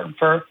know are important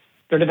for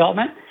their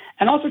development.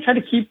 And also try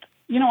to keep,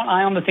 an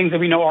eye on the things that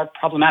we know are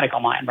problematic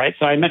online, right?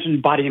 So I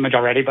mentioned body image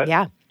already, but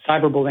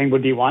cyberbullying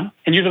would be one.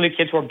 And usually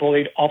kids who are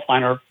bullied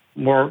offline are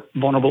more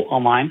vulnerable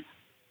online.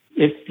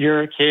 If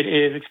your kid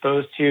is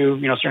exposed to,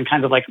 certain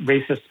kinds of like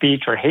racist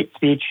speech or hate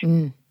speech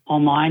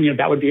online,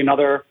 that would be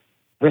another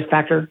risk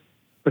factor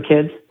for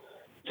kids.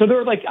 So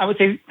there are I would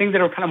say things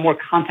that are kind of more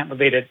content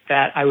related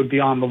that I would be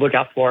on the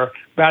lookout for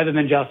rather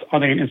than just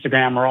only on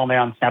Instagram or only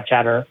on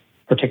Snapchat or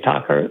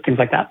TikTok or things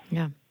like that.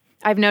 Yeah.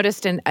 I've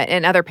noticed in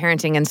other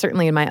parenting and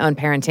certainly in my own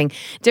parenting,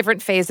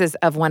 different phases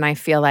of when I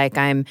feel like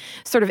I'm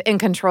sort of in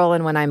control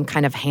and when I'm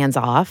kind of hands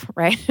off,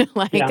 right?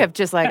 Of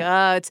just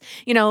it's,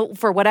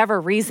 for whatever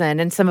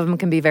reason. And some of them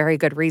can be very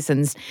good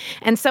reasons.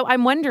 And so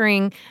I'm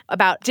wondering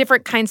about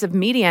different kinds of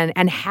media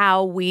and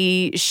how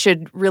we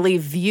should really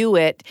view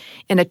it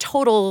in a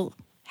total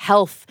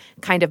health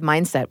kind of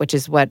mindset, which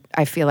is what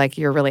I feel like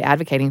you're really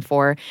advocating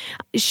for.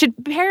 Should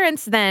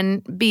parents then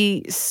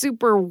be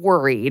super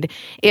worried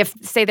if,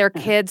 say, their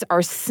kids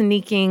are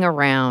sneaking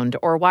around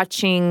or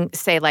watching,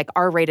 say, like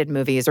R-rated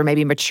movies or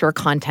maybe mature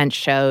content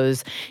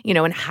shows,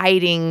 and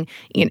hiding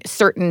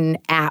certain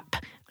app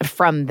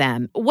from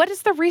them? What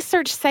does the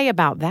research say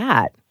about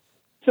that?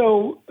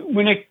 So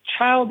when a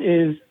child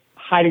is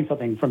hiding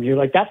something from you,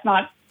 that's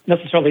not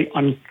necessarily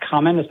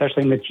uncommon,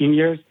 especially in the teen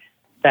years,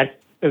 that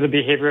there's a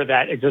behavior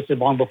that existed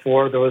long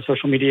before there was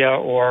social media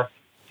or,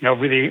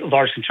 really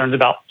large concerns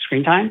about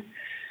screen time.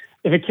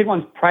 If a kid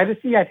wants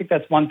privacy, I think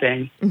that's one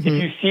thing. If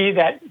you see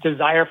that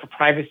desire for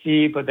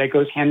privacy, but that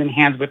goes hand in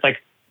hand with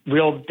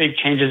real big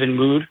changes in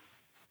mood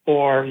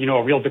or,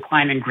 a real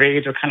decline in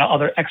grades or kind of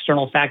other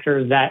external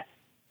factors that,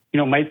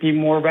 might be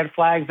more red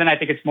flags, then I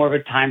think it's more of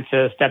a time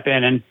to step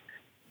in and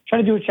try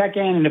to do a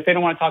check-in. And if they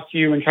don't want to talk to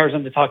you, encourage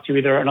them to talk to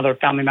either another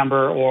family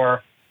member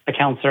or a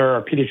counselor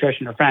or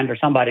pediatrician or friend or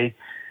somebody,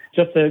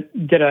 just to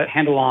get a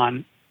handle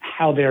on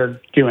how they're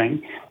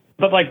doing.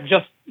 But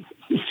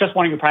just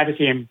wanting your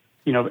privacy and,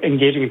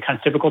 engaging in kind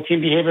of typical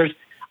teen behaviors,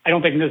 I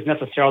don't think this is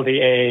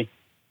necessarily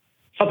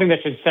something that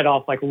should set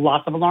off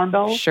lots of alarm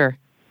bells. Sure.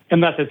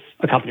 Unless it's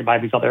accompanied by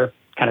these other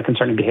kind of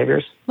concerning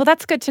behaviors. Well,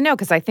 that's good to know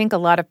because I think a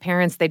lot of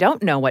parents, they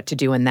don't know what to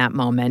do in that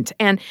moment.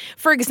 And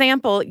for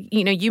example,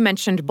 you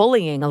mentioned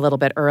bullying a little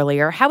bit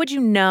earlier. How would you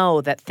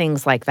know that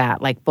things like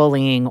that, like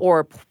bullying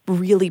or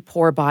really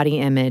poor body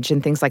image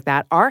and things like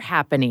that are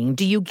happening?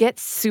 Do you get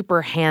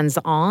super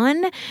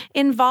hands-on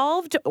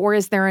involved or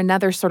is there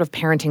another sort of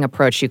parenting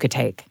approach you could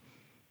take?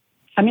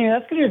 I mean,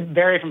 that's going to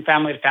vary from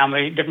family to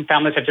family. Different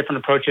families have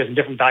different approaches and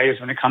different values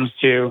when it comes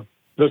to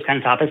those kind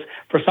of topics.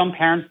 For some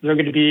parents, they're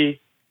going to be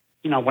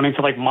wanting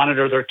to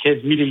monitor their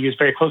kids' media use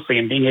very closely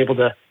and being able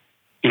to,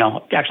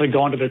 actually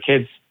go onto their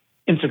kids'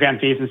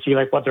 Instagram feeds and see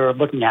what they're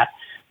looking at.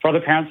 For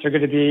other parents, they're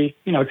going to be,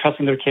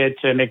 trusting their kid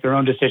to make their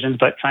own decisions,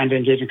 but trying to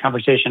engage in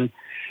conversation.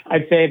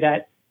 I'd say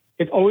that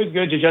it's always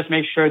good to just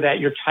make sure that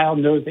your child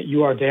knows that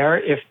you are there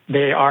if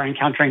they are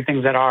encountering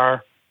things that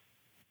are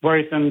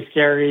worrisome,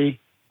 scary,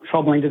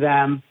 troubling to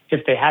them.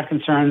 If they have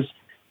concerns,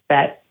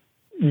 that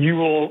you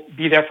will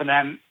be there for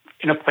them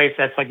in a place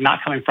that's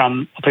not coming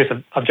from a place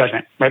of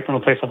judgment, right? From a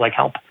place of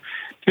help.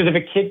 Because if a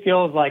kid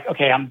feels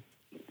okay,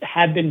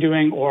 have been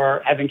doing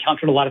or have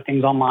encountered a lot of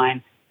things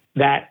online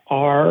that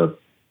are,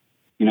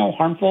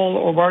 harmful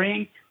or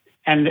worrying,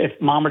 and if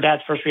mom or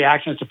dad's first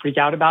reaction is to freak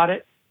out about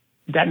it,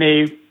 that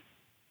may,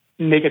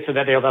 make it so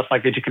that they're less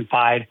likely to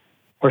confide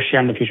or share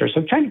in the future.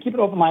 So trying to keep an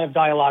open line of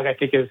dialogue, I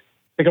think, is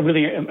like a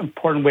really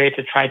important way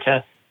to try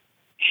to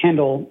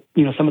handle,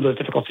 some of those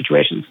difficult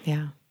situations.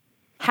 Yeah.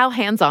 How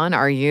hands-on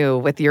are you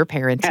with your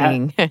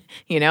parenting?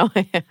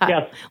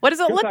 Yes. What does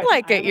it look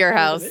like at your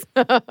house?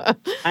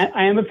 I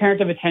am a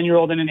parent of a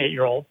 10-year-old and an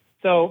 8-year-old.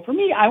 So for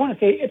me, I want to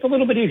say it's a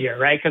little bit easier,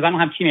 right? Because I don't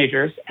have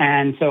teenagers.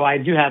 And so I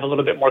do have a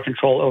little bit more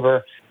control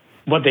over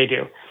what they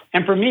do.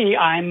 And for me,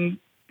 I'm,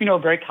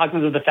 very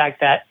cognizant of the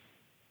fact that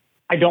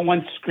I don't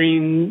want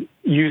screen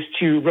use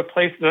to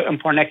replace the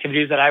important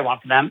activities that I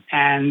want for them.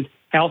 And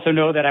I also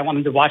know that I want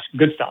them to watch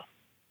good stuff.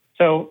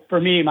 So for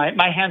me,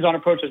 my hands-on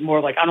approach is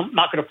more like, I'm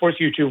not going to force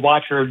you to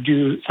watch or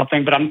do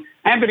something, but I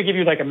am going to give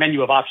you like a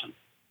menu of options,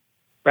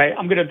 right?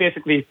 I'm going to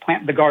basically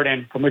plant the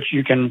garden from which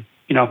you can,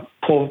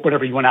 pull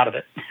whatever you want out of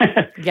it.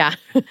 Yeah.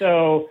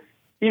 So,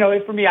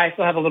 for me, I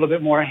still have a little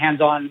bit more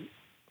hands-on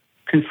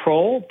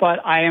control,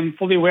 but I am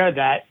fully aware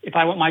that if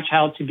I want my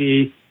child to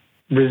be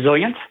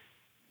resilient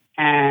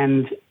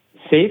and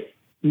safe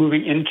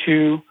moving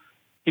into,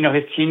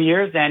 his teen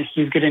years, then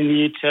he's going to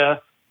need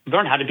to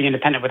learn how to be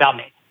independent without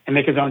me and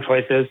make his own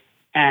choices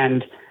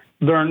and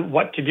learn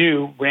what to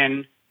do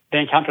when they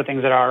encounter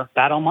things that are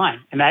bad online.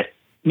 And that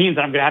means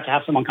that I'm going to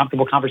have some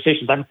uncomfortable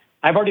conversations.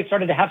 I've already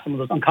started to have some of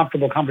those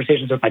uncomfortable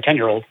conversations with my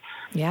 10-year-old.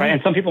 Yeah. Right? And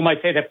some people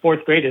might say that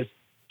 4th grade is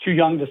too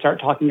young to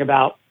start talking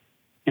about,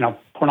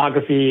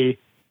 pornography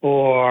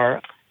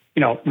or,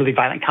 really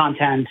violent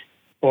content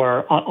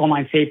or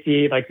online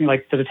safety. Like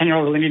does a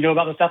 10-year-old really need to know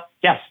about this stuff?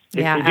 Yes.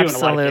 They do absolutely.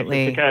 in a lot of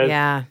cases,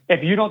 because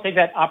if you don't take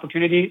that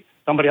opportunity,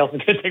 somebody else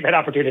is going to take that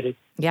opportunity.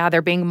 Yeah,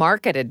 they're being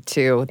marketed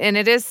to. And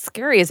it is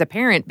scary as a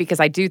parent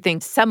because I do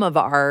think some of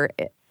our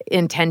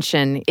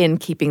intention in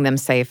keeping them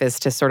safe is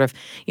to sort of,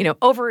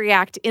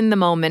 overreact in the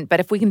moment. But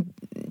if we can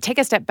take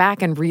a step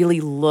back and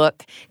really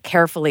look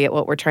carefully at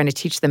what we're trying to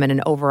teach them in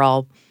an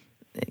overall,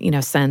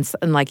 sense,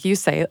 and like you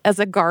say, as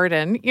a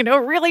garden,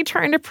 really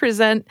trying to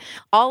present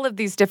all of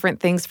these different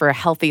things for a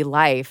healthy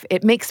life,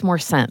 it makes more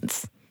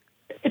sense.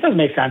 It does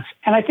make sense.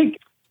 And I think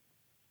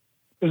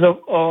there's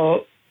a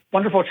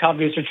wonderful child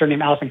researcher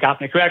named Alison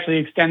Gopnik who actually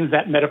extends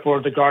that metaphor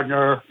of the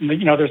gardener.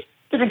 There's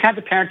different kinds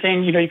of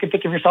parenting. You can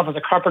think of yourself as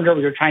a carpenter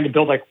where you're trying to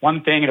build like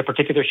one thing in a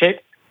particular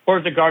shape, or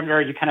as a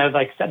gardener, you kind of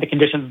like set the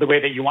conditions the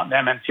way that you want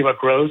them and see what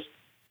grows.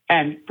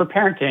 And for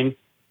parenting,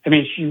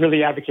 she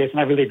really advocates, and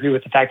I really agree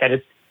with the fact that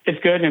it's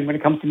good, and when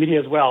it comes to media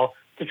as well,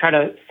 to try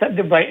to set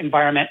the right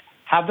environment,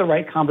 have the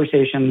right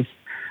conversations,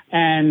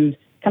 and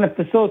kind of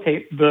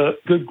facilitate the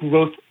good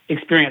growth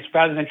experience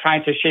rather than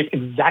trying to shape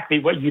exactly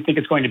what you think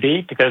it's going to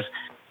be, because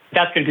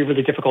that's going to be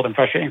really difficult and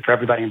frustrating for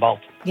everybody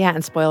involved. Yeah,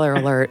 and spoiler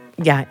alert,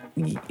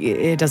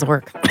 it doesn't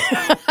work.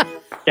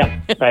 Yeah,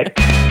 right.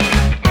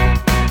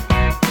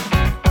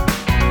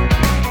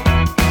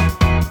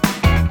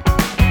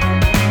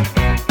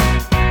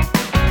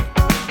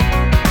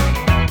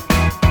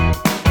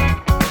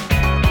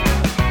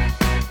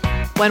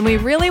 When we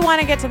really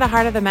want to get to the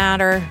heart of the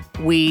matter,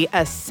 we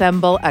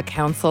assemble a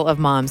council of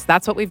moms.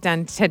 That's what we've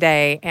done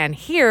today. And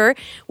here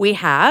we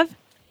have...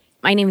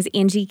 My name is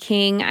Angie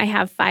King. I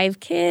have 5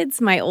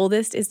 kids. My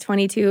oldest is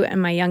 22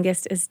 and my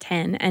youngest is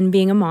 10. And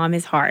being a mom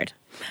is hard.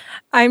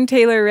 I'm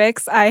Taylor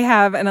Ricks. I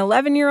have an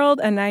 11-year-old,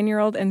 a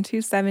 9-year-old, and 2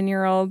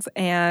 7-year-olds.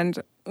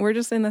 And we're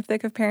just in the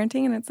thick of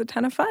parenting, and it's a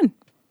ton of fun.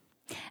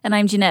 And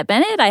I'm Jeanette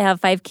Bennett. I have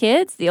 5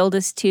 kids. The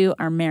oldest 2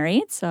 are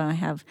married, so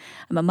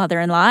I'm a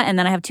mother-in-law, and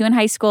then I have 2 in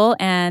high school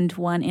and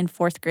 1 in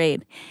 4th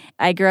grade.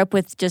 I grew up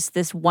with just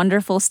this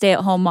wonderful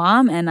stay-at-home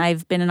mom, and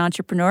I've been an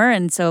entrepreneur,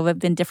 and so I've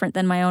been different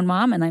than my own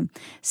mom, and I'm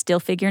still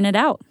figuring it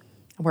out.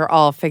 We're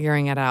all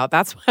figuring it out.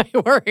 That's why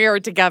we're here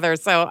together.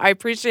 So I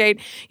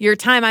appreciate your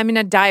time. I'm going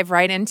to dive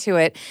right into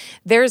it.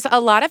 There's a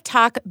lot of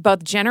talk,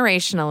 both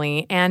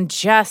generationally and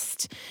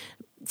just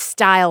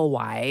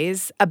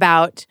style-wise,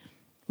 about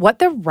what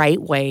the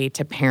right way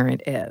to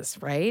parent is,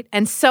 right?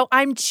 And so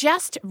I'm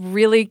just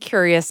really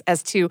curious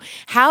as to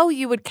how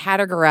you would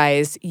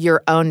categorize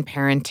your own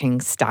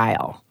parenting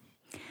style.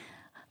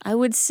 I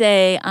would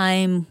say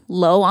I'm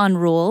low on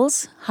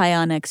rules, high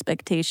on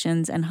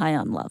expectations, and high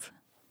on love.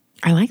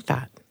 I like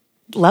that.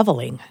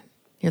 Leveling.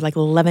 You're like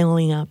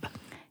leveling up.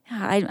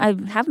 Yeah, I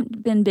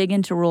haven't been big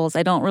into rules.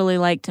 I don't really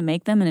like to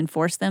make them and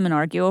enforce them and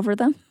argue over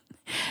them.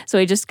 So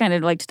I just kind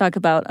of like to talk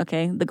about,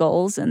 the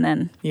goals and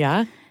then...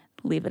 Yeah.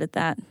 Leave it at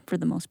that for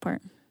the most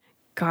part.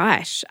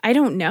 Gosh, I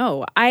don't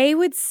know. I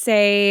would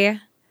say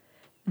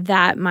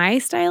that my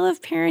style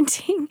of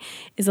parenting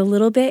is a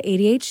little bit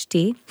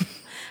ADHD. I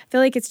feel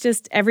like it's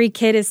just every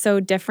kid is so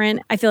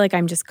different. I feel like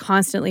I'm just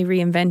constantly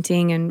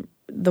reinventing and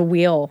the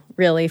wheel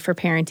really for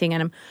parenting,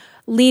 and I'm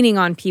leaning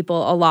on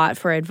people a lot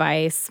for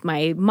advice.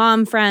 My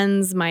mom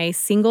friends, my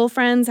single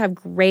friends have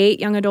great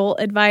young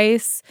adult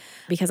advice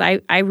because I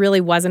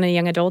really wasn't a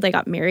young adult. I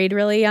got married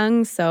really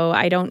young, so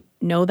I don't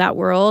know that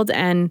world.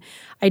 And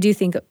I do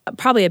think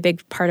probably a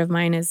big part of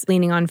mine is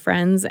leaning on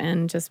friends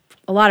and just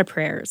a lot of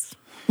prayers.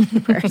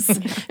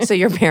 So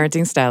your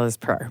parenting style is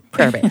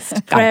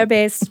prayer-based.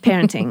 Prayer-based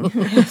parenting.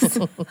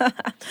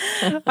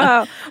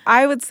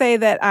 I would say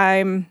that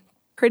I'm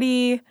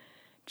pretty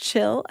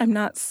chill. I'm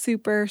not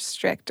super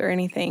strict or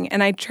anything.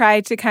 And I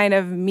try to kind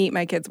of meet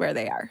my kids where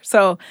they are.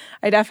 So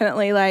I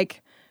definitely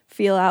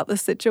feel out the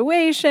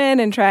situation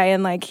and try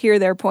and hear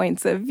their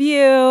points of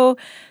view.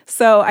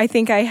 So I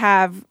think I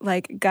have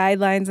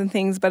guidelines and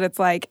things, but it's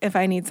if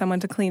I need someone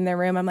to clean their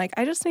room, I'm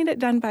I just need it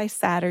done by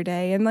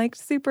Saturday and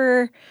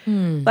super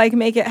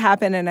make it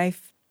happen. And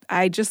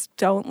I just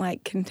don't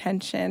like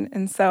contention.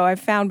 And so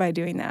I've found by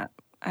doing that,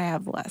 I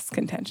have less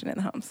contention in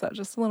the home. So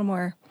just a little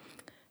more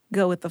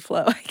go with the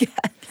flow, I guess.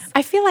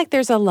 I feel like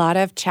there's a lot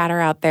of chatter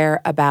out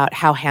there about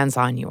how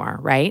hands-on you are,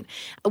 right?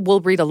 We'll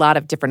read a lot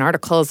of different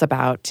articles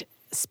about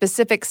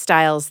specific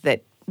styles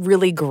that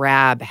really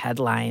grab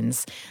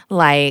headlines,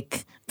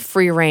 like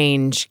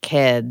free-range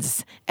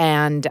kids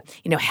and,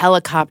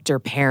 helicopter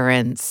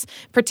parents,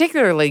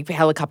 particularly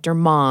helicopter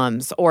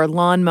moms or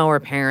lawnmower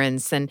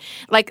parents. And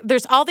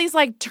there's all these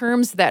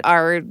terms that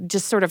are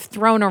just sort of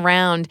thrown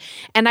around.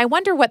 And I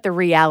wonder what the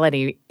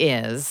reality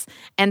is.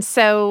 And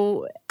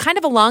so kind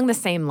of along the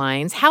same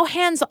lines, how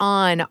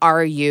hands-on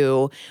are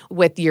you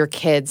with your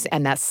kids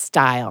and that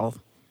style?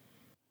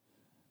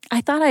 I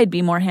thought I'd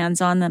be more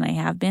hands-on than I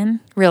have been.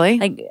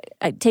 Really?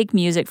 I take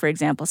music, for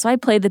example. So I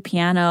play the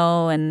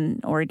piano and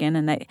organ,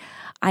 and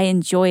I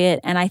enjoy it,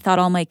 and I thought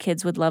all my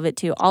kids would love it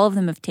too. All of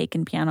them have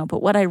taken piano.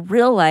 But what I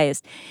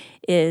realized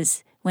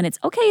is when it's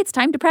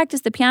time to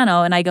practice the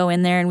piano, and I go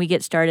in there and we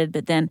get started,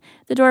 but then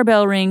the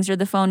doorbell rings or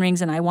the phone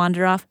rings and I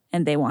wander off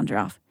and they wander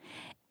off.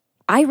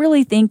 I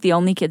really think the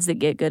only kids that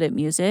get good at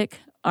music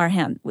are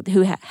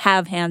who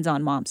have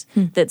hands-on moms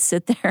that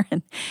sit there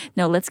and,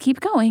 no, let's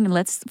keep going and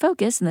let's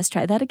focus and let's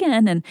try that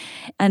again.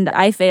 And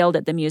I failed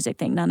at the music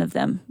thing. None of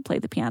them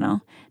played the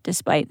piano,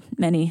 despite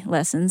many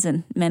lessons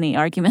and many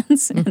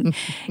arguments. And,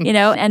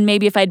 and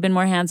maybe if I'd been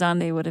more hands-on,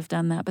 they would have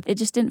done that. But it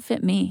just didn't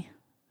fit me.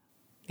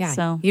 Yeah,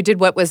 so you did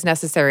what was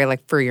necessary,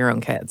 for your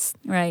own kids.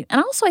 Right.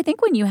 And also, I think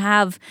when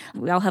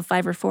we all have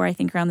 5 or 4, I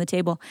think, around the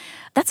table,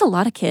 that's a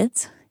lot of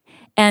kids.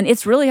 And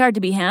it's really hard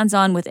to be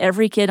hands-on with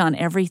every kid on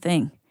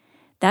everything.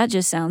 That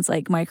just sounds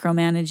like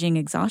micromanaging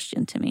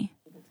exhaustion to me.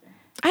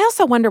 I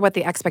also wonder what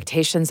the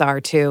expectations are,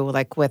 too,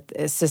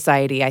 with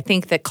society. I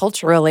think that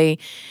culturally,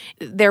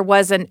 there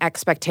was an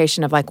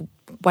expectation of,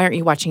 why aren't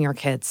you watching your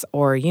kids?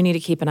 Or you need to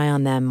keep an eye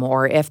on them.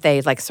 Or if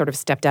they, sort of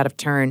stepped out of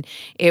turn,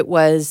 it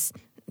was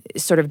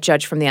sort of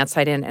judged from the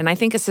outside in. And I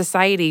think as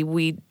society,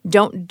 we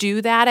don't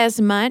do that as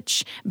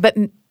much, but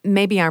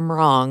maybe I'm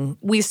wrong.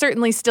 We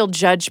certainly still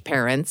judge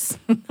parents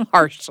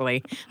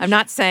harshly. I'm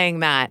not saying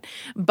that.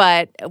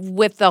 But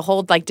with the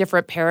whole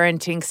different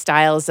parenting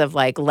styles of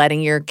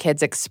letting your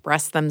kids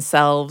express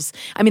themselves,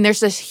 I mean, there's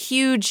this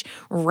huge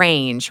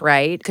range,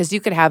 right? Because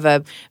you could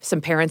have some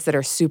parents that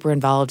are super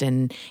involved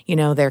in,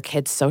 their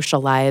kids'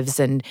 social lives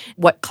and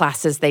what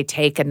classes they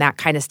take and that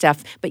kind of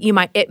stuff. But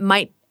it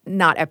might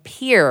not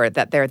appear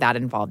that they're that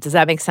involved. Does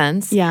that make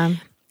sense? Yeah.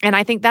 And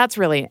I think that's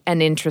really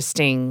an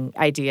interesting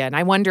idea. And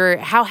I wonder,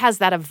 how has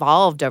that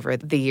evolved over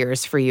the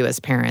years for you as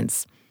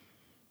parents?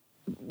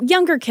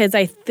 Younger kids,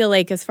 I feel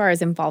like as far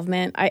as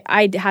involvement,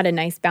 I had a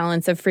nice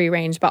balance of free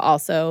range, but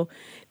also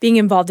being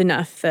involved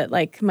enough that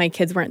my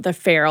kids weren't the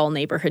feral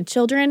neighborhood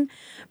children.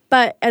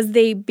 But as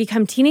they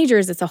become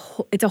teenagers, it's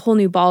a whole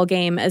new ball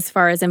game as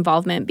far as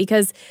involvement,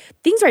 because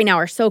things right now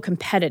are so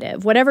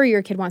competitive. Whatever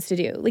your kid wants to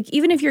do,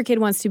 even if your kid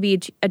wants to be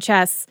a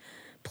chess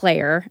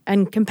player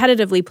and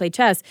competitively play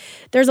chess,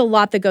 there's a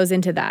lot that goes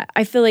into that.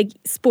 I feel like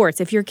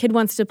sports, if your kid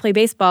wants to play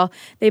baseball,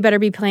 they better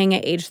be playing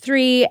at age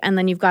 3, and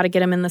then you've got to get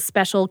them in the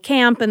special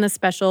camp and the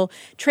special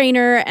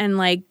trainer and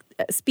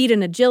speed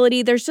and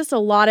agility. There's just a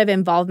lot of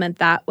involvement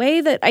that way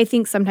that I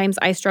think sometimes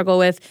I struggle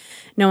with,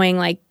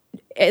 knowing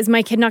is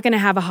my kid not going to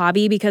have a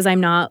hobby because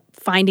I'm not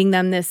finding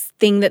them this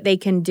thing that they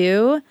can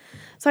do?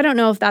 So I don't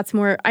know if that's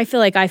more, I feel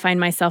like I find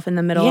myself in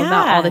the middle of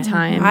that all the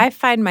time. I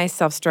find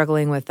myself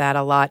struggling with that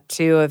a lot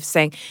too, of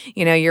saying,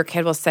 your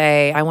kid will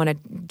say, I want to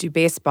do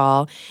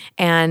baseball.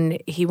 And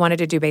he wanted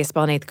to do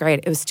baseball in 8th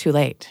grade. It was too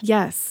late.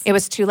 Yes. It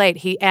was too late.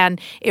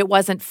 And it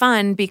wasn't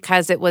fun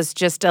because it was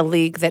just a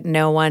league that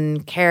no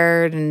one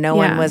cared and no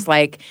one was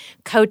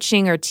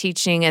coaching or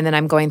teaching. And then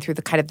I'm going through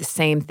the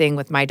same thing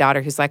with my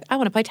daughter who's I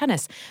want to play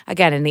tennis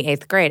again in the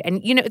 8th grade. And,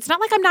 it's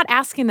not like I'm not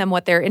asking them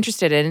what they're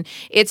interested in.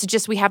 It's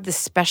just we have this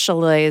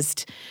specialized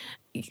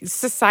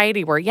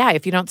society where,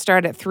 if you don't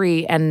start at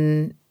 3,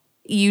 and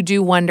you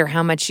do wonder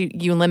how much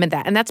you limit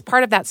that. And that's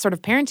part of that sort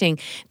of parenting,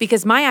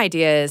 because my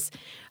idea is,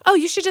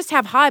 you should just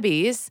have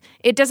hobbies.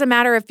 It doesn't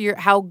matter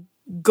how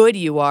good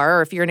you are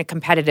or if you're in a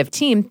competitive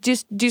team.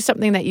 Just do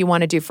something that you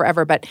want to do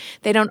forever, but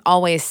they don't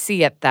always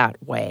see it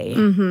that way.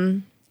 Mm-hmm.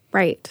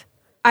 Right.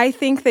 I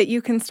think that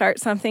you can start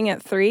something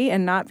at 3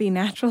 and not be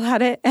natural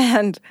at it,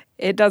 and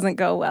it doesn't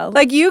go well.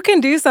 You can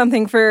do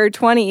something for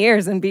 20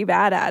 years and be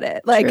bad at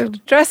it. True.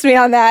 Trust me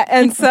on that.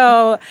 And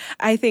so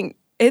I think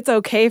it's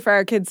okay for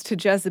our kids to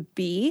just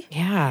be.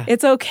 Yeah.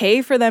 It's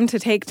okay for them to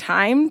take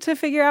time to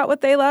figure out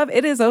what they love.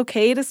 It is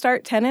okay to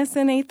start tennis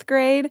in 8th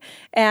grade,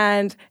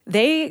 and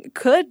they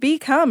could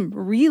become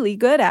really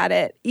good at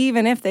it,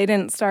 even if they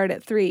didn't start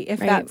at 3, if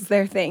that's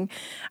their thing.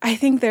 I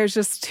think there's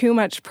just too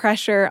much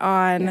pressure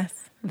on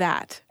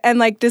that. And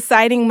like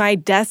deciding my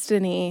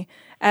destiny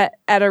at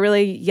a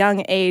really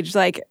young age,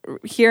 like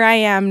here I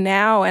am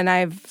now, and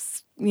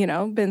I've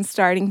been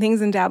starting things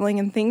and dabbling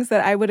in things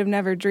that I would have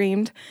never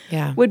dreamed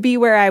would be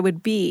where I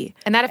would be.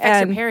 And that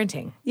affects your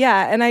parenting.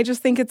 Yeah, and I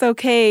just think it's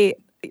okay.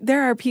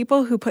 There are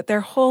people who put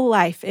their whole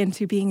life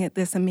into being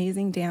this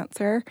amazing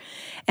dancer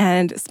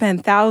and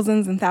spend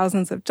thousands and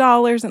thousands of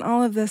dollars and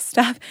all of this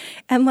stuff.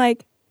 And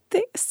like,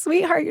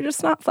 sweetheart, you're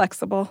just not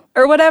flexible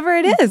or whatever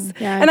it is.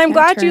 And I'm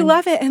glad you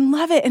love it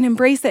and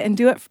embrace it and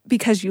do it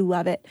because you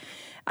love it.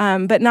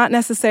 But not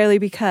necessarily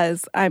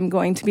because I'm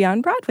going to be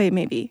on Broadway,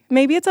 maybe.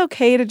 Maybe it's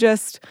okay to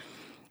just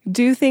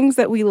do things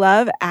that we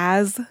love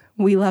as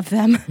we love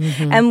them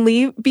and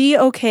be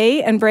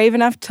okay and brave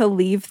enough to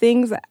leave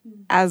things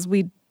as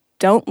we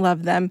don't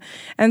love them.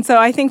 And so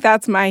I think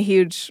that's my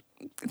huge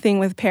thing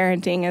with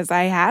parenting is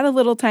I had a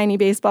little tiny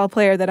baseball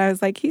player that I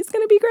was like, he's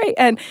going to be great.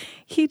 And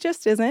he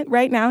just isn't.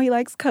 Right now he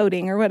likes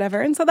coding or whatever.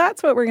 And so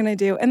that's what we're going to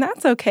do. And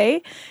that's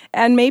okay.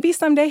 And maybe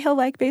someday he'll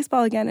like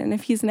baseball again. And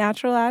if he's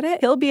natural at it,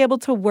 he'll be able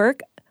to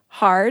work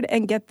hard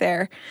and get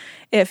there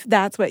if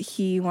that's what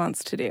he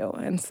wants to do.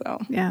 And so,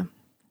 yeah.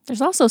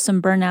 There's also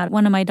some burnout.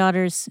 One of my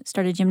daughters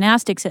started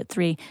gymnastics at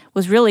 3,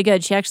 was really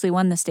good. She actually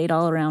won the state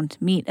all-around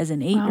meet as an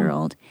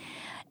 8-year-old.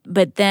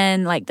 But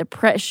then, like, the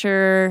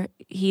pressure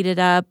heated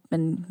up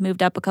and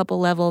moved up a couple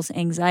levels.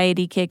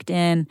 Anxiety kicked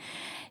in.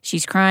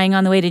 She's crying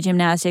on the way to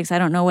gymnastics. I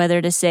don't know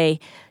whether to say,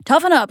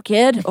 toughen up,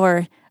 kid,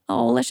 or,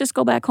 oh, let's just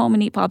go back home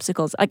and eat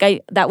popsicles.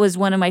 That was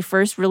one of my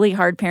first really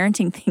hard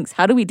parenting things.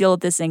 How do we deal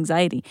with this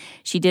anxiety?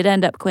 She did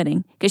end up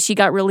quitting because she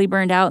got really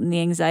burned out, and the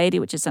anxiety,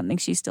 which is something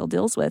she still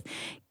deals with,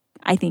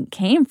 I think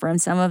came from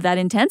some of that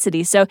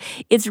intensity. So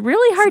it's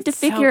really hard to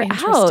figure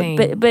out.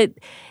 But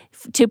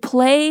to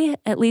play,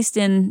 at least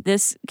in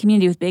this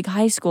community with big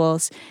high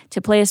schools,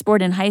 to play a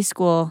sport in high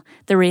school,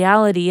 the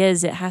reality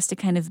is it has to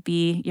kind of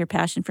be your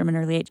passion from an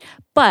early age.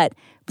 But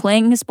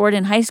playing a sport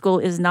in high school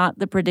is not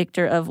the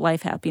predictor of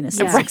life, happiness,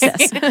 and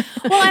success.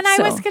 Well, and I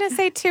was going to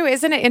say, too,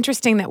 isn't it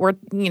interesting that we're,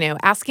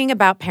 asking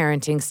about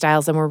parenting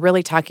styles and we're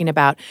really talking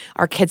about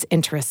our kids'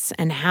 interests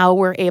and how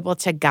we're able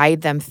to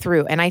guide them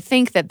through. And I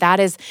think that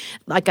is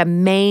like a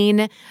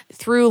main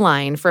through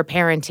line for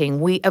parenting.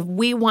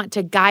 We want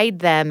to guide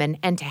them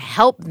and to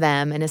help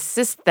them and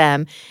assist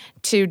them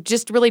to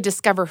just really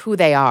discover who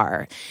they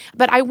are.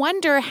 But I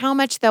wonder how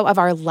much, though, of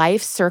our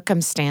life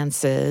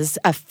circumstances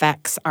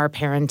affects our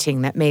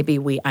parenting that maybe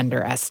we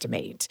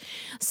underestimate.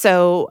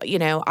 So,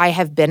 I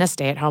have been a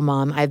stay-at-home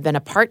mom. I've been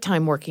a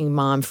part-time working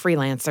mom,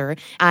 freelancer.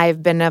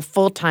 I've been a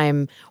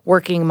full-time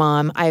working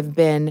mom. I've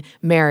been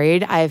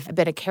married. I've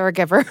been a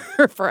caregiver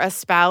for a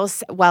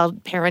spouse while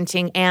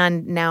parenting,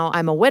 and now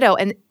I'm a widow.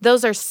 And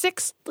those are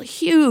 6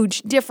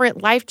 huge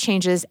different life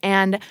changes,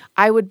 and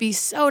I would be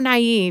so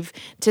naive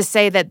to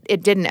say that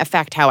it didn't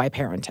affect how I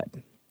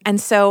parented. And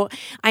so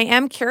I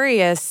am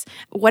curious,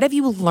 what have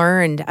you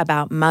learned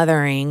about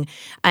mothering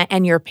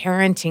and your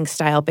parenting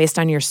style based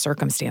on your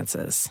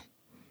circumstances?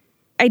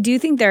 I do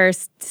think there are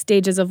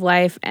stages of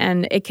life,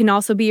 and it can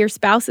also be your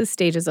spouse's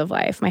stages of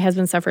life. My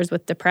husband suffers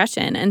with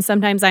depression, and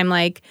sometimes I'm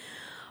like,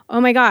 oh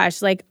my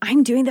gosh, like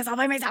I'm doing this all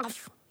by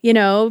myself,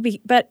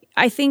 but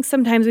I think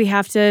sometimes we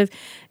have to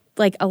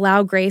like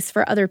allow grace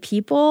for other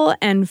people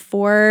and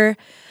for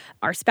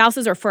our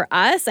spouses or for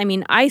us. I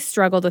mean, I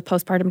struggled with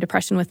postpartum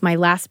depression with my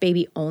last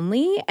baby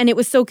only, and it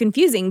was so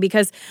confusing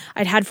because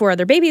I'd had 4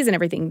 other babies and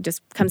everything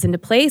just comes into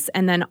place,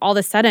 and then all of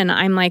a sudden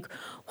I'm like,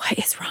 what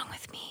is wrong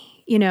with me?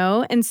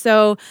 And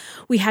so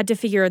we had to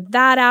figure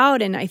that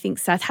out, and I think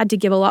Seth had to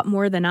give a lot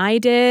more than I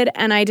did,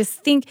 and I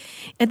just think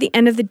at the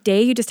end of the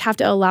day, you just have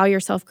to allow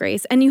yourself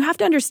grace, and you have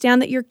to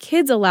understand that your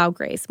kids allow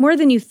grace more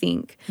than you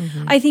think.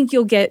 Mm-hmm. I think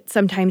you'll get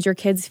sometimes your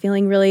kids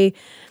feeling really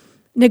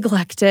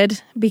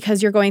neglected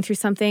because you're going through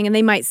something, and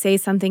they might say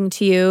something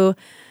to you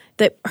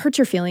that hurts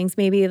your feelings,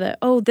 maybe that,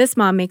 oh, this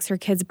mom makes her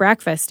kids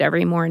breakfast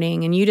every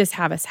morning and you just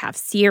have us have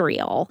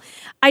cereal.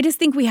 I just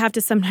think we have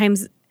to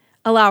sometimes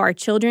allow our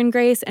children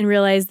grace and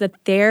realize that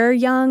they're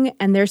young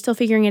and they're still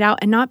figuring it out,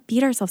 and not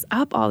beat ourselves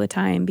up all the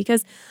time,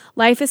 because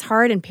life is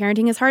hard and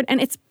parenting is hard,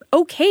 and it's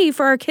okay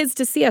for our kids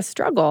to see us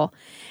struggle.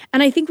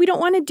 And I think we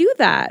don't want to do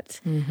that.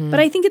 Mm-hmm. But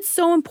I think it's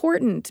so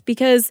important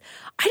because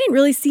I didn't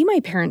really see my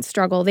parents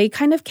struggle. They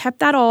kind of kept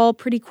that all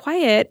pretty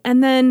quiet.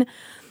 And then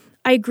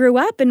I grew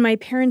up and my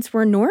parents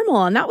were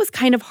normal, and that was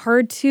kind of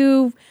hard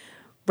to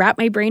wrap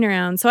my brain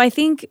around. So I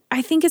think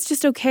it's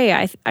just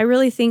okay. I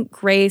really think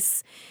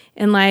grace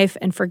in life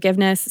and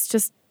forgiveness is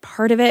just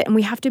part of it, and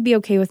we have to be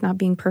okay with not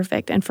being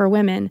perfect. And for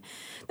women,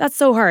 that's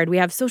so hard. We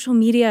have social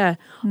media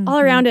all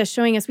around us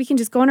showing us we can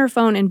just go on our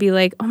phone and be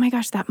like, oh my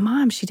gosh, that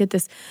mom, she did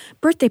this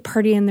birthday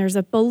party and there's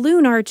a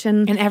balloon arch.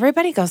 And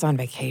everybody goes on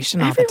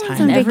vacation all the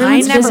time.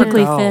 Everyone's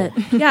physically fit.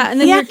 Yeah, and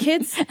then your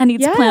kids and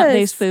eats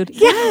plant-based food.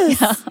 Yes.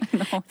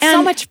 Yeah,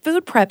 so much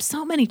food prep,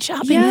 so many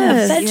chopping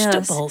of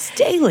vegetables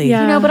daily.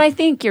 Yeah. But I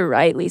think you're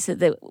right, Lisa,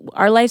 that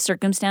our life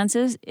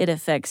circumstances, it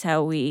affects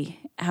how we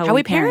how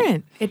we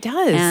parent. It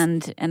does.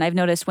 And I've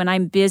noticed when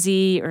I'm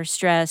busy or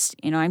stressed,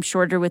 I'm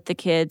shorter with the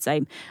kids.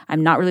 I'm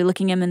not really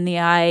looking them in the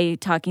eye,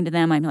 talking to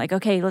them. I'm like,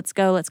 okay, let's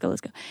go.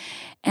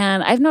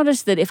 And I've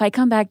noticed that if I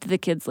come back to the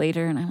kids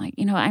later and I'm like,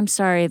 I'm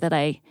sorry that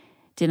I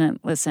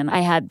didn't listen. I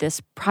had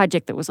this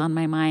project that was on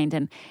my mind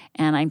and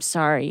I'm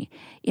sorry.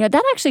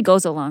 That actually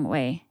goes a long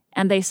way.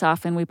 And they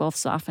soften, we both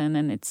soften.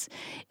 And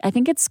I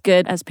think it's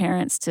good as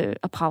parents to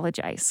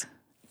apologize.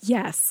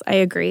 Yes, I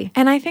agree.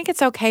 And I think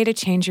it's okay to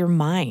change your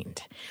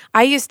mind.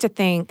 I used to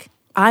think,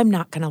 I'm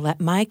not going to let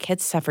my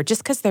kids suffer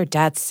just because their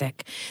dad's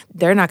sick.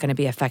 They're not going to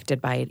be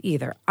affected by it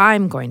either.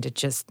 I'm going to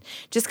just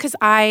because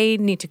I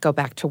need to go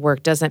back to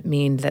work doesn't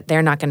mean that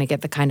they're not going to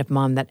get the kind of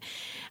mom that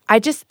I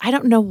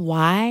don't know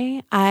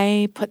why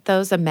I put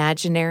those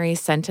imaginary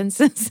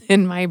sentences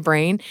in my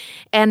brain.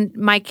 And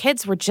my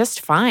kids were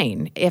just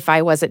fine if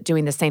I wasn't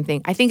doing the same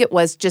thing. I think it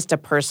was just a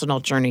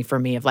personal journey for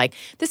me of like,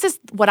 this is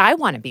what I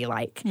want to be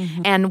like.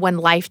 Mm-hmm. And when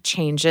life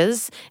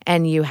changes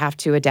and you have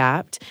to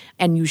adapt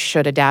and you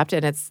should adapt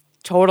and it's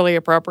totally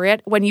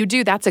appropriate. When you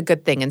do, that's a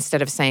good thing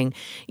instead of saying,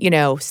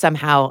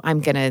 somehow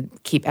I'm going to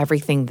keep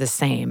everything the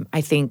same.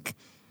 I think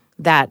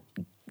that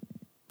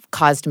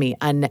caused me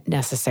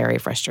unnecessary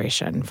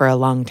frustration for a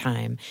long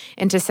time.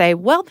 And to say,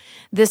 well,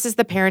 this is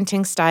the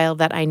parenting style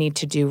that I need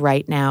to do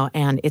right now,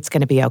 and it's going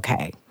to be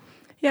okay.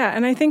 Yeah,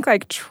 and I think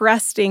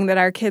trusting that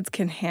our kids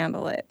can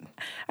handle it.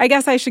 I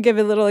guess I should give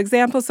a little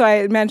example. So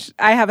I mentioned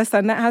I have a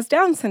son that has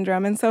Down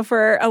syndrome. And so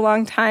for a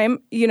long time,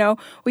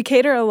 we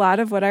cater a lot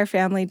of what our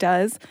family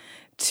does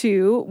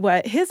to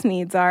what his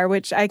needs are,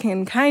 which I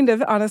can kind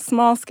of on a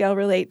small scale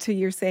relate to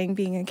your saying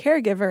being a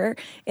caregiver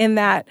in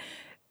that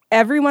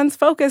everyone's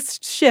focus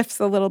shifts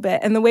a little bit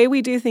and the way we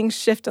do things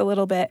shift a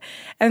little bit.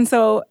 And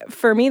so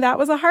for me, that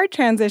was a hard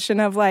transition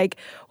of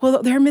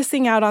well, they're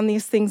missing out on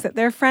these things that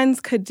their friends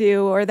could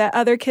do or that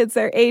other kids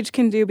their age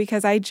can do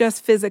because I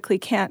just physically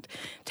can't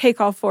take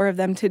all 4 of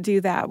them to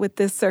do that with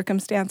this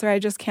circumstance, or I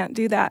just can't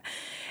do that.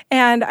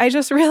 And I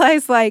just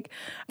realized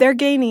they're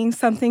gaining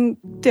something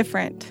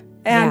different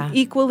and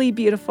equally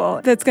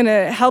beautiful that's going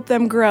to help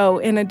them grow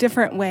in a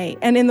different way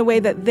and in the way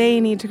that they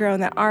need to grow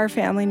and that our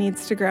family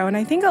needs to grow. And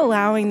I think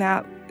allowing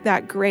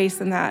that grace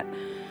and that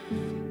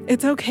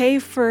it's okay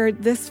for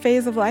this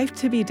phase of life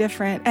to be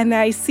different. And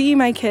I see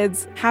my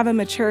kids have a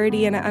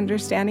maturity and an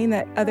understanding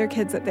that other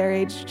kids at their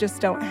age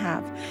just don't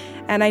have.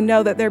 And I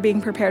know that they're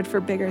being prepared for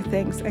bigger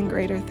things and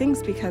greater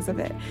things because of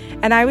it.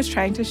 And I was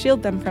trying to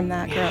shield them from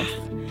that growth.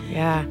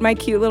 Yeah. My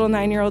cute little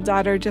 9-year-old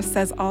daughter just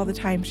says all the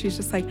time, she's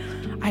just like,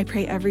 I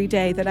pray every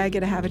day that I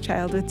get to have a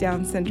child with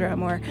Down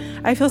syndrome, or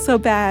I feel so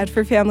bad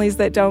for families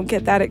that don't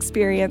get that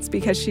experience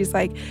because she's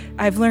like,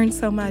 I've learned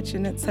so much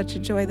and it's such a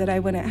joy that I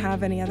wouldn't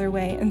have any other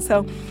way. And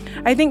so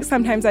I think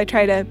sometimes I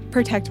try to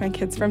protect my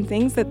kids from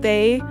things that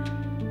they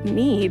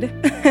need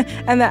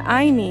and that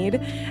I need.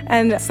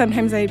 And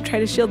sometimes I try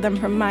to shield them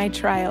from my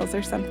trials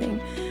or something,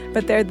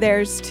 but they're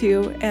theirs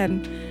too.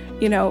 And,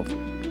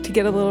 to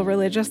get a little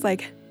religious,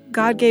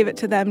 God gave it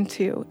to them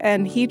too,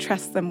 and He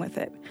trusts them with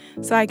it,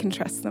 so I can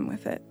trust them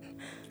with it.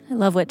 I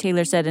love what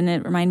Taylor said, and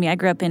it reminded me, I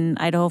grew up in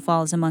Idaho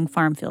Falls among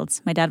farm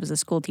fields. My dad was a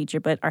school teacher,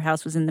 but our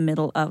house was in the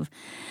middle of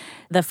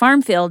the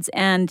farm fields.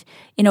 And,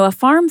 a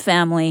farm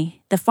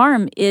family, the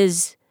farm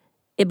it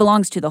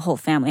belongs to the whole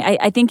family.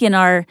 I think in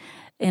our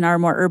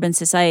more urban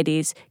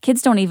societies,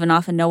 kids don't even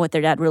often know what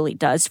their dad really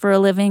does for a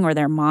living or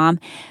their mom,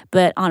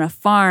 but on a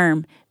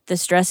farm, the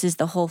stress is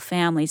the whole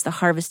family's, the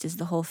harvest is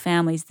the whole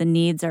family's, the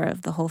needs are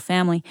of the whole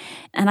family.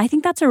 And I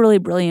think that's a really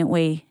brilliant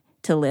way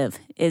to live,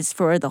 is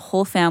for the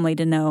whole family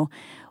to know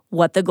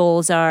what the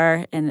goals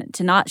are and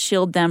to not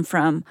shield them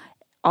from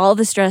all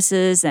the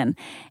stresses and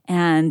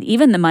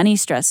even the money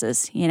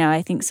stresses.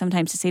 I think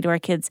sometimes to say to our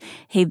kids,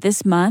 hey,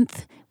 this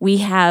month we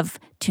have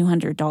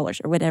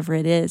 $200 or whatever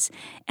it is,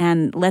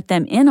 and let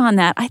them in on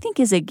that, I think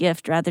is a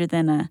gift rather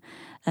than a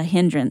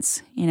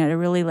hindrance, to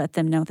really let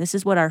them know this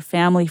is what our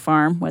family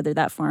farm, whether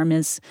that farm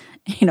is,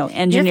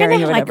 engineering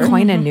You're or whatever.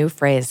 Coin a new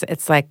phrase.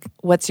 It's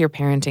what's your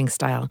parenting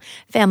style?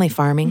 Family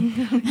farming.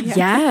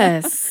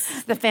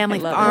 Yes. The family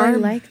farm. I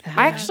like that.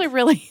 I actually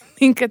really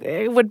think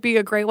it would be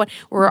a great one.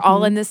 We're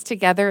all in this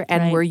together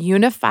and we're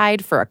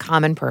unified for a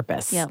common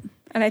purpose. Yep.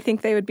 And I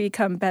think they would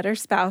become better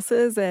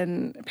spouses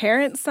and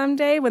parents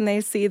someday when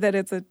they see that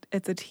it's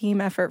a team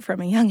effort from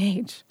a young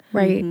age.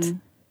 Right. Mm-hmm.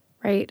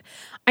 Right.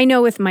 I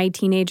know with my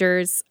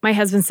teenagers, my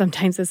husband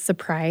sometimes is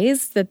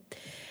surprised that,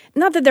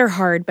 not that they're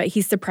hard, but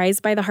he's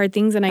surprised by the hard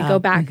things. And I go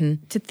back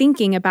to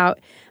thinking about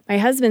my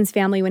husband's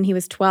family when he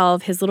was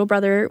 12. His little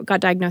brother got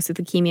diagnosed with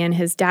leukemia and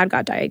his dad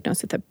got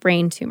diagnosed with a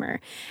brain tumor.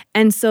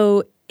 And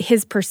so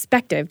his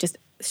perspective just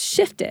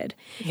shifted.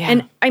 Yeah.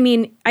 And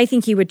I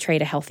think he would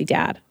trade a healthy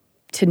dad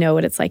to know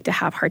what it's like to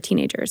have hard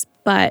teenagers.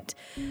 But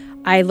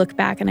I look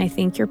back and I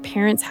think your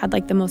parents had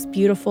the most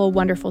beautiful,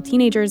 wonderful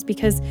teenagers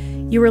because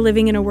you were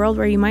living in a world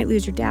where you might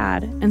lose your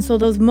dad. And so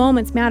those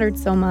moments mattered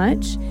so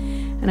much.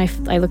 And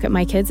I look at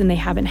my kids and they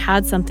haven't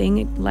had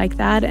something like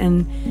that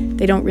and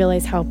they don't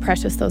realize how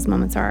precious those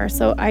moments are.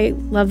 So I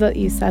love that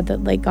you said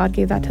that God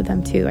gave that to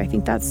them too. I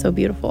think that's so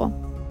beautiful.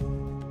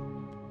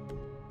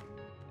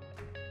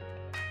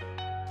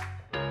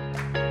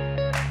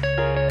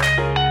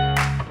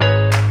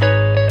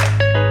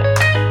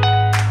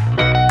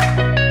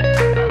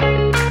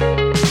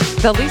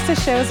 The Lisa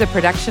Show is a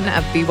production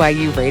of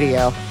BYU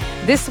Radio.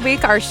 This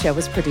week, our show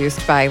was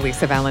produced by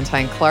Lisa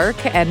Valentine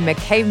Clark and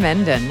McKay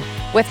Menden,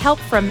 with help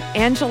from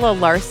Angela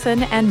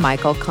Larson and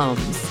Michael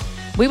Combs.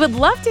 We would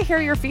love to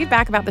hear your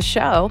feedback about the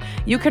show.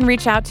 You can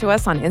reach out to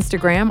us on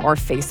Instagram or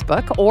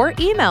Facebook, or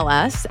email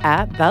us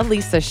at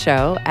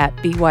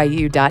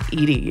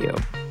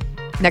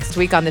thelisashow@byu.edu. Next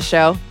week on the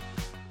show,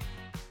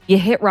 you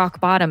hit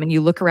rock bottom and you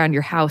look around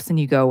your house and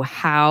you go,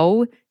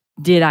 how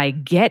did I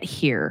get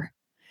here?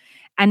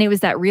 And it was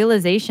that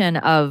realization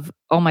of,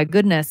 oh my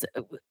goodness,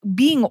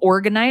 being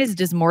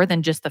organized is more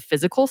than just the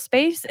physical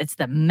space. It's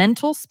the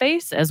mental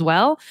space as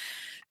well.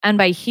 And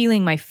by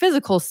healing my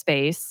physical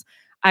space,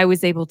 I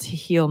was able to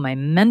heal my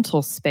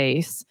mental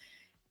space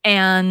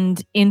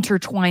and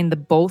intertwine the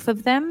both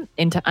of them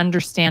into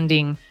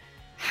understanding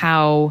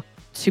how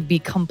to be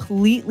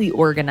completely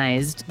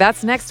organized.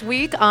 That's next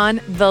week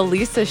on The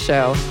Lisa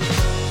Show.